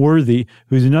Kim Worthy,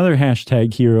 who's another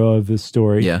hashtag hero of this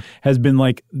story, has been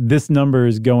like, this number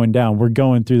is going down. We're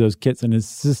going through those kits, and it's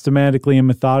systematically and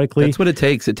methodically. That's what it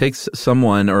takes. It takes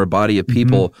someone or a body of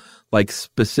people like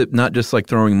specific, not just like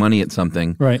throwing money at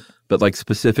something, right? But like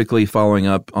specifically following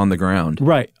up on the ground.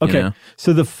 Right. Okay. You know?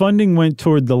 So the funding went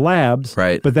toward the labs,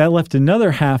 right? But that left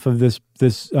another half of this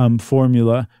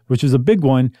formula, which is a big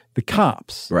one, the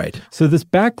cops. Right. So this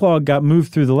backlog got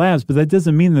moved through the labs, but that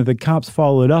doesn't mean that the cops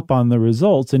followed up on the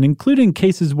results, and including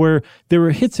cases where there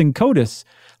were hits in CODIS.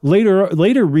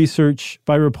 Later research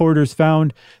by reporters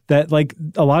found that like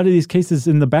a lot of these cases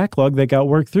in the backlog that got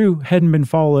worked through hadn't been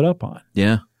followed up on.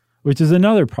 Yeah. Which is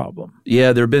another problem.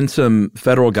 Yeah, there have been some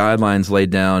federal guidelines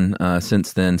laid down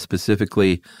since then,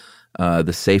 specifically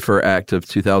the SAFER Act of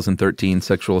 2013,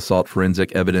 Sexual Assault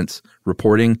Forensic Evidence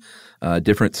Reporting.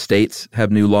 Different states have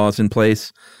new laws in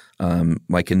place.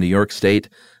 Like in New York State,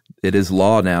 it is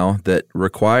law now that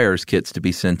requires kits to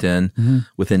be sent in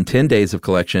within 10 days of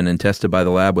collection and tested by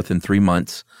the lab within 3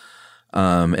 months.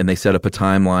 And they set up a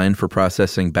timeline for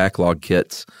processing backlog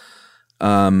kits.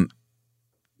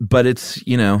 But it's,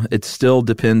 it still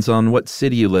depends on what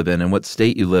city you live in and what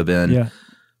state you live in,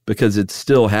 because it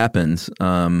still happens.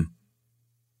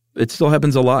 It still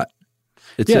happens a lot.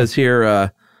 It says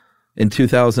here in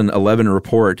 2011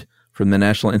 report from the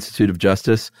National Institute of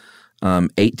Justice,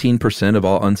 18% of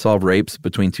all unsolved rapes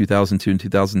between 2002 and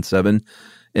 2007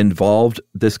 involved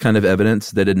this kind of evidence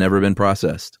that had never been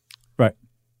processed. Right.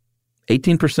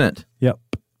 18%. Yep.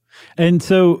 And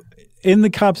so in the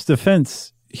cops'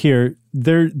 defense here,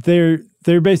 they're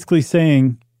basically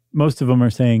saying, most of them are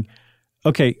saying,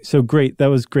 okay, so great, that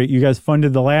was great. You guys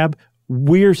funded the lab.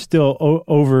 We're still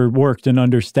overworked and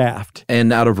understaffed.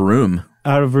 And out of room.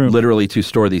 Literally to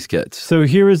store these kits. So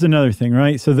here is another thing,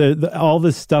 right? So all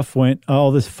this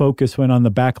focus went on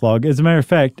the backlog. As a matter of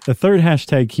fact, a third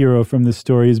hashtag hero from this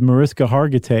story is Mariska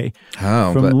Hargitay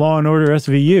from Law and Order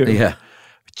SVU. Yeah.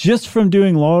 Just from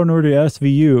doing Law and Order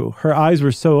SVU, her eyes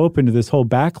were so open to this whole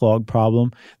backlog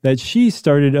problem that she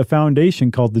started a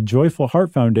foundation called the Joyful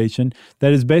Heart Foundation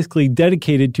that is basically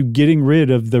dedicated to getting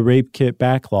rid of the rape kit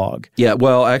backlog. Yeah,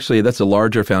 well, actually, that's a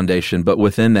larger foundation, but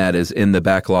within that is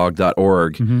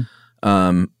inthebacklog.org.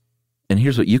 And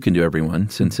here's what you can do, everyone,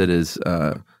 since it is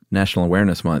National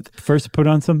Awareness Month. First, put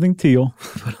on something teal.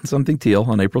 Put on something teal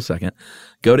on April 2nd.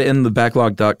 Go to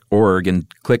inthebacklog.org and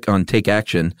click on Take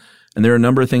Action. And there are a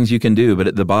number of things you can do, but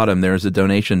at the bottom, there's a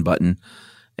donation button.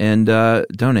 And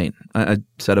donate. I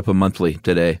set up a monthly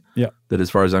today. Yeah. That as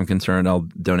far as I'm concerned, I'll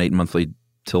donate monthly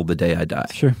till the day I die.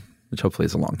 Sure. Which hopefully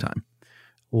is a long time.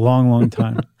 Long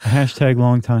time. Hashtag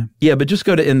long time. Yeah, but just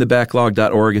go to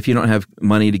inthebacklog.org. If you don't have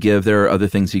money to give, there are other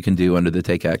things you can do under the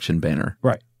Take Action banner.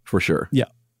 Right. For sure. Yeah.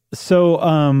 So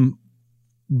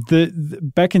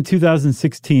back in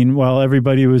 2016, while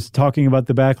everybody was talking about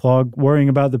the backlog, worrying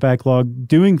about the backlog,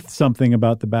 doing something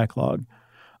about the backlog,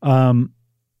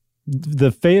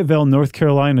 the Fayetteville, North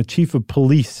Carolina chief of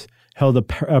police held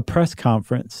a press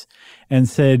conference and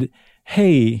said,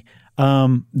 hey,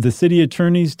 the city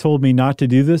attorneys told me not to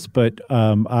do this, but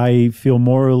I feel a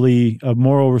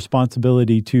moral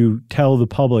responsibility to tell the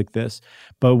public this.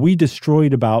 But we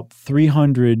destroyed about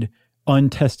 300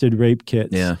 untested rape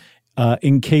kits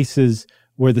in cases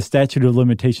where the statute of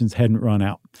limitations hadn't run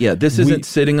out. Yeah, this isn't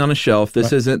sitting on a shelf.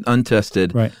 This isn't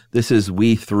untested. Right. This is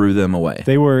we threw them away.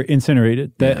 They were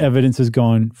incinerated. That evidence is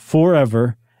gone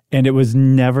forever, and it was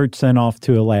never sent off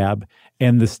to a lab.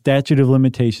 and the statute of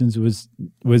limitations was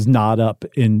not up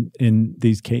in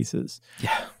these cases.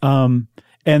 Yeah.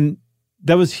 And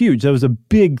that was huge. That was a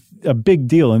big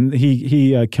deal. And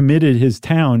he committed his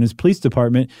police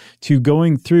department, to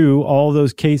going through all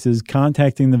those cases,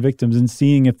 contacting the victims and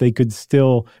seeing if they could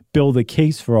still build a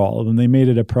case for all of them. They made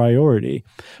it a priority.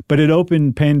 But it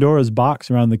opened Pandora's box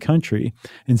around the country.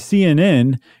 And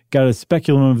CNN got a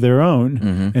speculum of their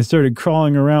own and started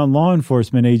crawling around law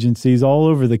enforcement agencies all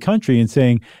over the country and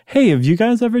saying, hey, have you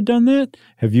guys ever done that?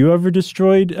 Have you ever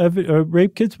destroyed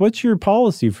rape kits? What's your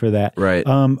policy for that? Right.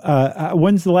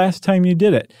 When's the last time you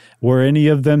did it? Were any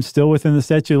of them still within the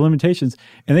statute of limitations?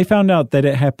 And they found out that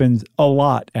it happens a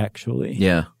lot, actually.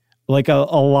 Yeah. Like a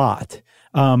lot.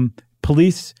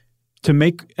 Police, to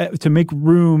make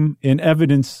room in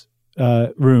evidence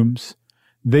rooms,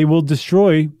 they will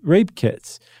destroy rape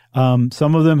kits.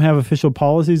 Some of them have official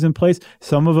policies in place.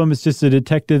 Some of them, it's just a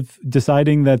detective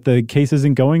deciding that the case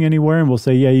isn't going anywhere and will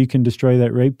say, yeah, you can destroy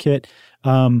that rape kit.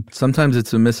 Sometimes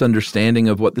it's a misunderstanding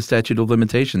of what the statute of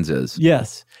limitations is.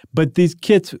 Yes, but these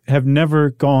kits have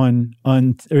never been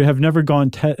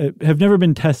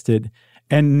tested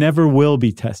and never will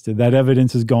be tested. That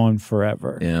evidence is gone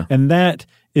forever. Yeah. And that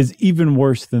is even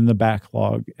worse than the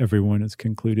backlog everyone has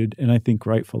concluded, and I think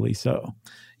rightfully so.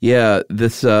 Yeah,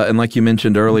 this and like you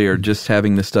mentioned earlier, just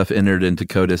having this stuff entered into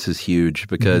CODIS is huge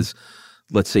because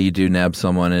let's say you do nab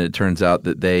someone and it turns out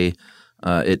that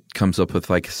it comes up with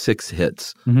like 6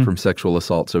 hits from sexual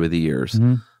assaults over the years.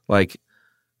 Like,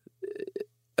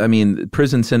 I mean,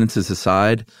 prison sentences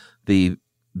aside, the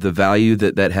value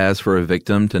that has for a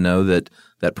victim to know that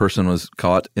that person was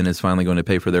caught and is finally going to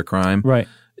pay for their crime, right,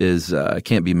 is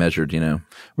can't be measured,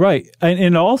 Right.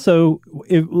 And also,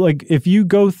 if you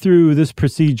go through this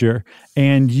procedure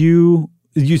and you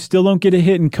still don't get a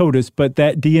hit in CODIS, but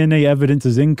that DNA evidence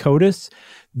is in CODIS,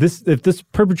 if this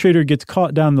perpetrator gets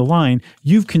caught down the line,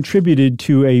 you've contributed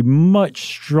to a much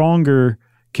stronger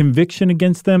conviction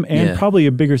against them and probably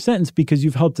a bigger sentence because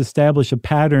you've helped establish a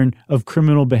pattern of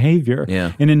criminal behavior.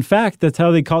 Yeah. And in fact, that's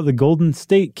how they caught the Golden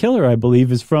State Killer, I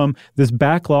believe, is from this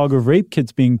backlog of rape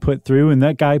kits being put through, and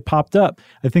that guy popped up.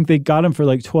 I think they got him for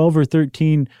like 12 or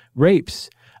 13 rapes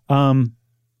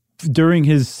during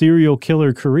his serial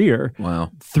killer career.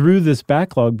 Wow. Through this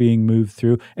backlog being moved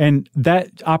through. And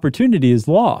that opportunity is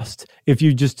lost if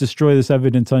you just destroy this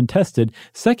evidence untested.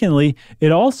 Secondly,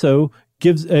 it also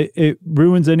it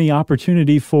ruins any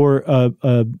opportunity for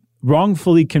a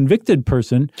wrongfully convicted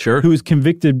person who was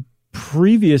convicted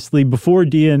previously before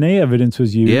DNA evidence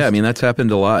was used. Yeah, I mean, that's happened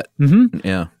a lot.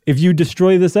 Yeah. If you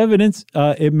destroy this evidence,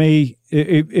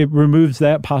 it removes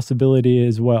that possibility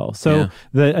as well. So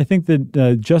I think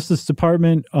the Justice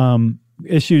Department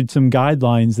issued some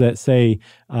guidelines that say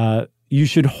you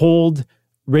should hold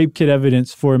rape kit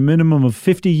evidence for a minimum of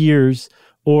 50 years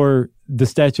or the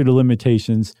statute of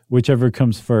limitations, whichever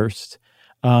comes first.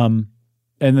 And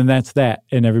then that's that.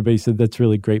 And everybody said, that's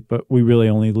really great, but we really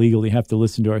only legally have to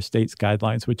listen to our state's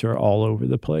guidelines, which are all over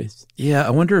the place. Yeah, I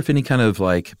wonder if any kind of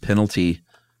like penalty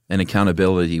and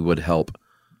accountability would help.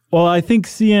 Well, I think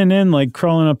CNN like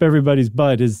crawling up everybody's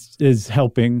butt is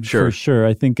helping for sure.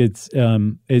 I think it's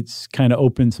kind of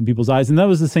opened some people's eyes, and that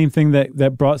was the same thing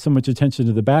that brought so much attention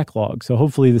to the backlog. So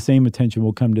hopefully the same attention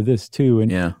will come to this too,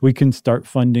 and we can start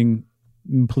funding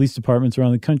police departments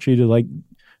around the country to like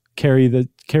carry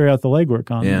out the legwork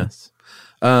on this.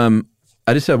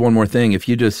 I just have one more thing. If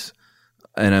you just,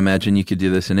 and I imagine you could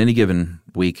do this in any given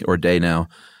week or day now.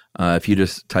 If you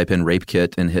just type in rape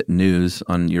kit and hit news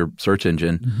on your search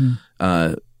engine,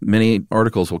 many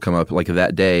articles will come up like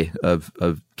that day of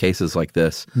cases like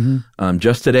this.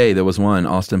 Just today, there was one.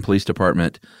 Austin Police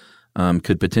Department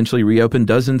could potentially reopen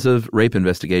dozens of rape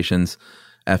investigations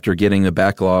after getting the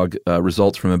backlog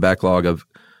results from a backlog of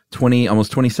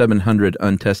almost 2,700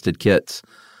 untested kits.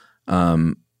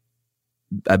 I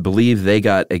believe they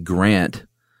got a grant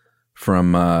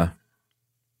from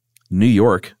New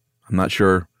York. I'm not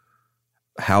sure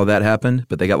how that happened,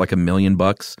 but they got like $1 million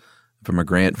from a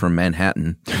grant from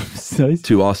Manhattan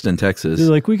to Austin, Texas. They're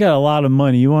like, we got a lot of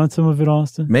money. You want some of it,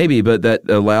 Austin? Maybe, but that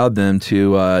allowed them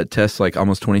to test like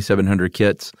almost 2,700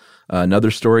 kits. Another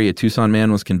story, a Tucson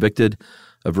man was convicted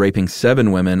of raping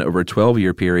 7 women over a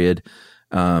 12-year period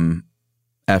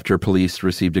after police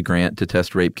received a grant to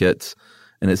test rape kits.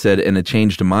 And it said, and a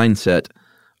changed mindset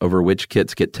over which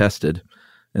kits get tested.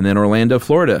 And then Orlando,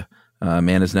 Florida, a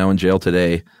man is now in jail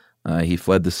today. He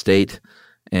fled the state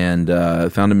and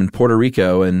found him in Puerto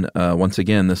Rico. And once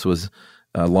again, this was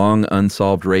a long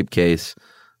unsolved rape case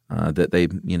that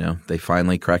they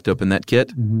finally cracked open that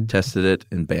kit, tested it,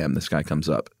 and bam, this guy comes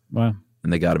up. Wow.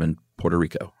 And they got him in Puerto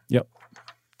Rico. Yep.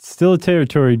 Still a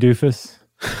territory, doofus.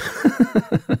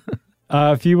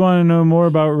 If you want to know more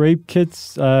about rape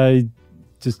kits,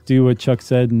 just do what Chuck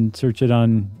said and search it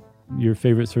on your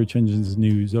favorite search engine's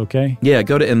news, okay? Yeah,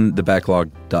 go to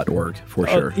inthebacklog.org for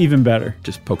sure. Even better.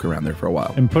 Just poke around there for a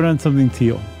while. And put on something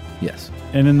teal. Yes.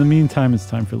 And in the meantime, it's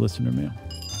time for listener mail.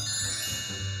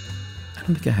 I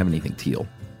don't think I have anything teal.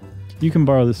 You can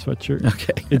borrow this sweatshirt.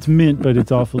 Okay. It's mint, but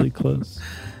it's awfully close.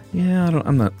 Yeah,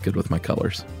 I'm not good with my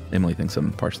colors. Emily thinks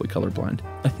I'm partially colorblind.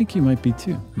 I think you might be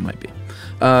too. Might be.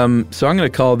 So I'm going to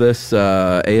call this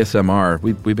ASMR.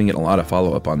 We've been getting a lot of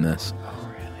follow-up on this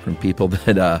from people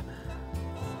that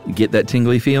get that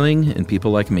tingly feeling and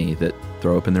people like me that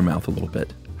throw up in their mouth a little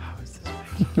bit. How is this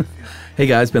making you feel? Hey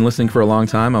guys, been listening for a long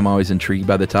time. I'm always intrigued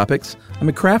by the topics. I'm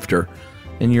a crafter,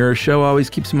 and your show always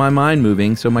keeps my mind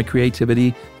moving so my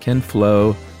creativity can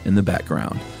flow in the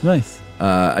background. Nice.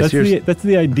 That's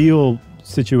the ideal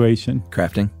situation.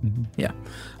 Crafting? Mm-hmm. Yeah.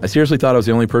 I seriously thought I was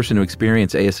the only person to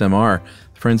experience ASMR.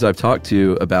 Friends I've talked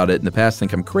to about it in the past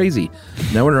think I'm crazy.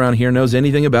 No one around here knows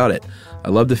anything about it. I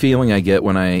love the feeling I get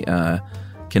when I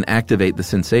can activate the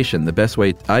sensation. The best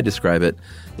way I describe it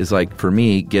is like, for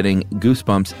me, getting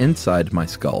goosebumps inside my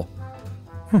skull.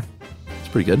 It's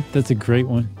pretty good. That's a great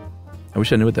one. I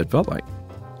wish I knew what that felt like.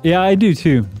 Yeah, I do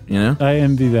too. You know? I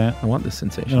envy that. I want this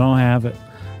sensation. I don't have it.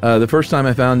 The first time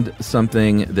I found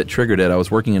something that triggered it, I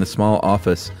was working in a small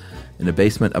office in the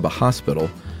basement of a hospital.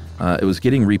 It was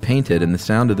getting repainted, and the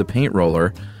sound of the paint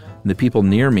roller and the people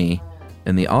near me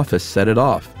in the office set it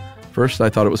off. First, I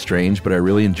thought it was strange, but I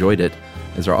really enjoyed it.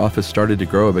 As our office started to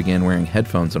grow, I began wearing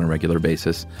headphones on a regular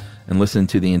basis and listened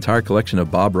to the entire collection of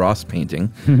Bob Ross painting,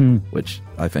 which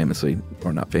I famously,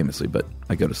 or not famously, but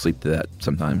I go to sleep to that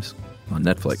sometimes on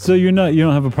Netflix. So you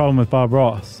don't have a problem with Bob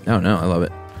Ross? Oh, no, I love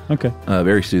it. Okay.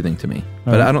 Very soothing to me.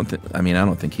 But I don't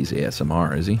think he's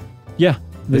ASMR, is he? Yeah.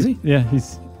 Is he? Yeah,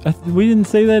 he's... we didn't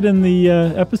say that in the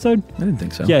episode? I didn't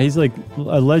think so. Yeah, he's like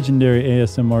a legendary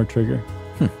ASMR trigger.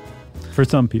 For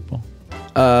some people.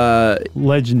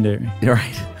 Legendary.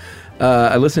 Right.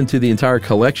 I listened to the entire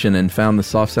collection and found the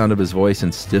soft sound of his voice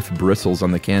and stiff bristles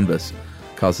on the canvas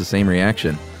caused the same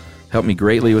reaction. Helped me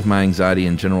greatly with my anxiety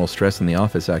and general stress in the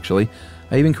office, actually.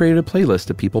 I even created a playlist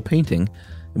of people painting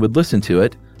and would listen to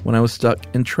it when I was stuck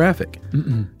in traffic.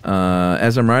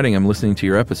 As I'm writing, I'm listening to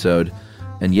your episode,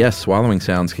 and yes, swallowing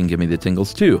sounds can give me the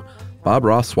tingles too. Bob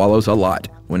Ross swallows a lot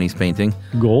when he's painting.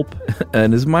 Gulp.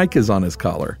 And his mic is on his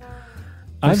collar.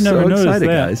 I've never noticed excited,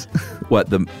 that. Guys.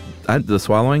 What, the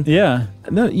swallowing? Yeah.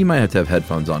 No, you might have to have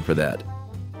headphones on for that.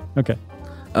 Okay.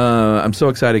 I'm so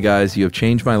excited, guys. You have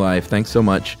changed my life. Thanks so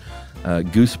much.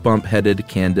 Goosebump-headed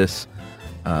Candace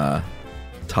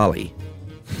Tali,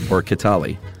 or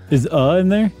Katali. Is in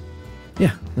there?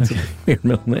 Yeah, that's a weird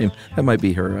middle name. That might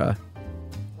be her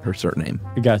surname.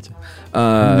 I gotcha.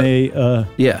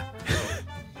 Yeah.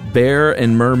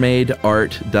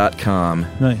 bearandmermaidart.com.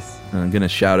 Nice. I'm going to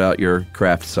shout out your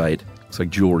craft site. Looks like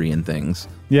jewelry and things.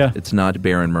 Yeah. It's not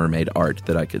Bear and Mermaid Art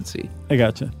that I could see. I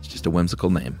gotcha. It's just a whimsical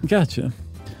name. Gotcha.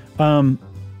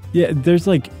 Yeah, there's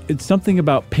it's something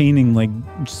about painting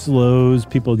slows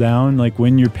people down. Like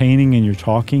when you're painting and you're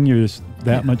talking, you're just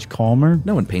that much calmer.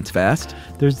 No one paints fast.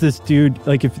 There's this dude,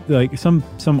 some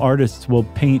artists will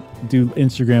do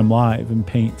Instagram Live and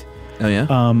paint. Oh, yeah?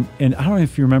 And I don't know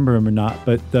if you remember him or not,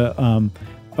 but the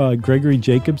Gregory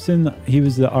Jacobson, he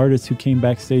was the artist who came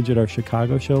backstage at our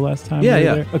Chicago show last time. Yeah.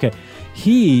 There. Okay.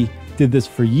 He did this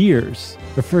for years,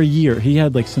 or for a year. He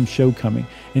had some show coming,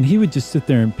 and he would just sit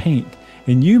there and paint.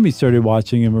 And Yumi started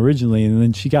watching him originally, and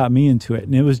then she got me into it.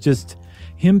 And it was just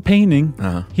him painting.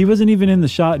 Uh-huh. He wasn't even in the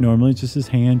shot normally, it's just his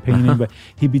hand painting, but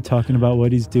he'd be talking about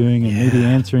what he's doing and maybe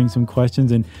answering some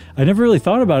questions. And I never really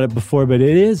thought about it before, but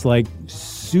it is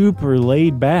super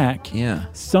laid back. Yeah.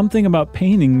 Something about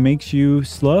painting makes you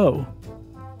slow.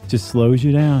 Just slows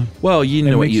you down. Well, you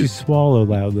know what you swallow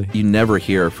loudly. You never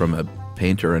hear from a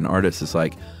painter and artist. It's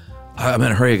like, I'm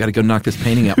in a hurry. I got to go knock this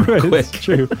painting out real quick. That's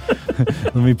true.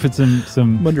 Let me put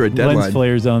some under a deadline. Lens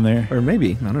flares on there. Or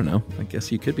maybe, I don't know. I guess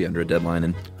you could be under a deadline.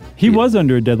 And he was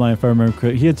under a deadline, if I remember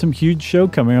correctly. He had some huge show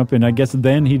coming up, and I guess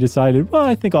then he decided, well,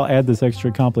 I think I'll add this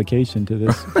extra complication to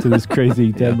this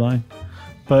crazy deadline.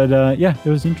 But it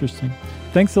was interesting.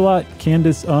 Thanks a lot,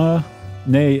 Candace.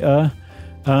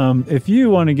 If you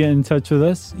want to get in touch with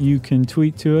us, you can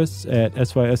tweet to us at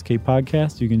SYSK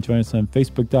Podcast. You can join us on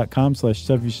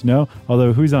Facebook.com/Stuff You Should Know.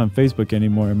 Although, who's on Facebook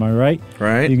anymore? Am I right?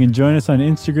 Right. You can join us on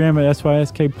Instagram at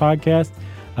SYSK Podcast.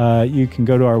 You can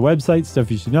go to our website,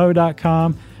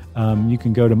 StuffYouShouldKnow.com. You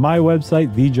can go to my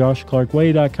website,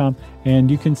 TheJoshClarkWay.com.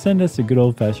 And you can send us a good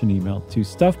old-fashioned email to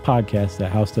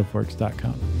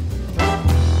stuffpodcast@howstuffworks.com.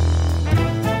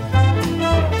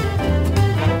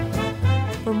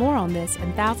 this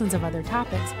and thousands of other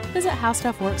topics, visit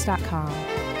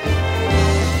howstuffworks.com.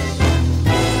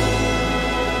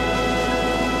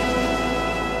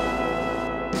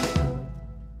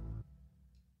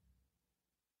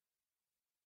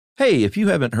 Hey, if you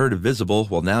haven't heard of Visible,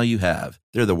 well, now you have.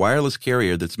 They're the wireless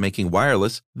carrier that's making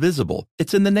wireless visible.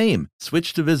 It's in the name.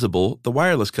 Switch to Visible, the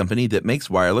wireless company that makes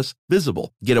wireless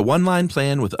visible. Get a one-line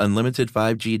plan with unlimited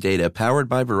 5G data powered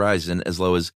by Verizon as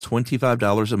low as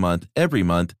 $25 a month, every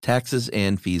month, taxes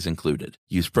and fees included.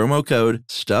 Use promo code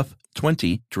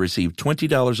STUFF20 to receive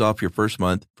 $20 off your first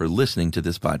month for listening to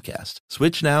this podcast.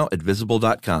 Switch now at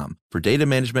Visible.com. For data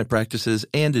management practices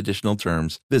and additional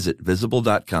terms, visit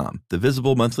Visible.com. The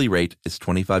Visible monthly rate is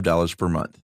 $25 per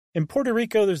month. In Puerto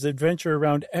Rico, there's adventure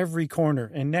around every corner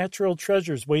and natural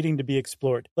treasures waiting to be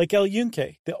explored, like El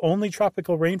Yunque, the only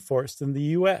tropical rainforest in the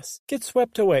U.S. Get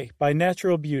swept away by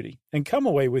natural beauty and come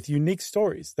away with unique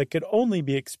stories that could only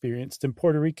be experienced in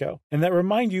Puerto Rico and that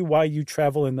remind you why you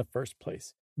travel in the first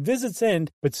place. Visits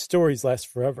end, but stories last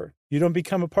forever. You don't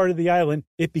become a part of the island,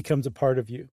 it becomes a part of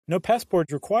you. No passport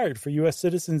required for U.S.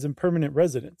 citizens and permanent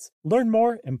residents. Learn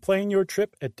more and plan your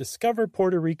trip at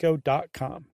discoverpuertorico.com.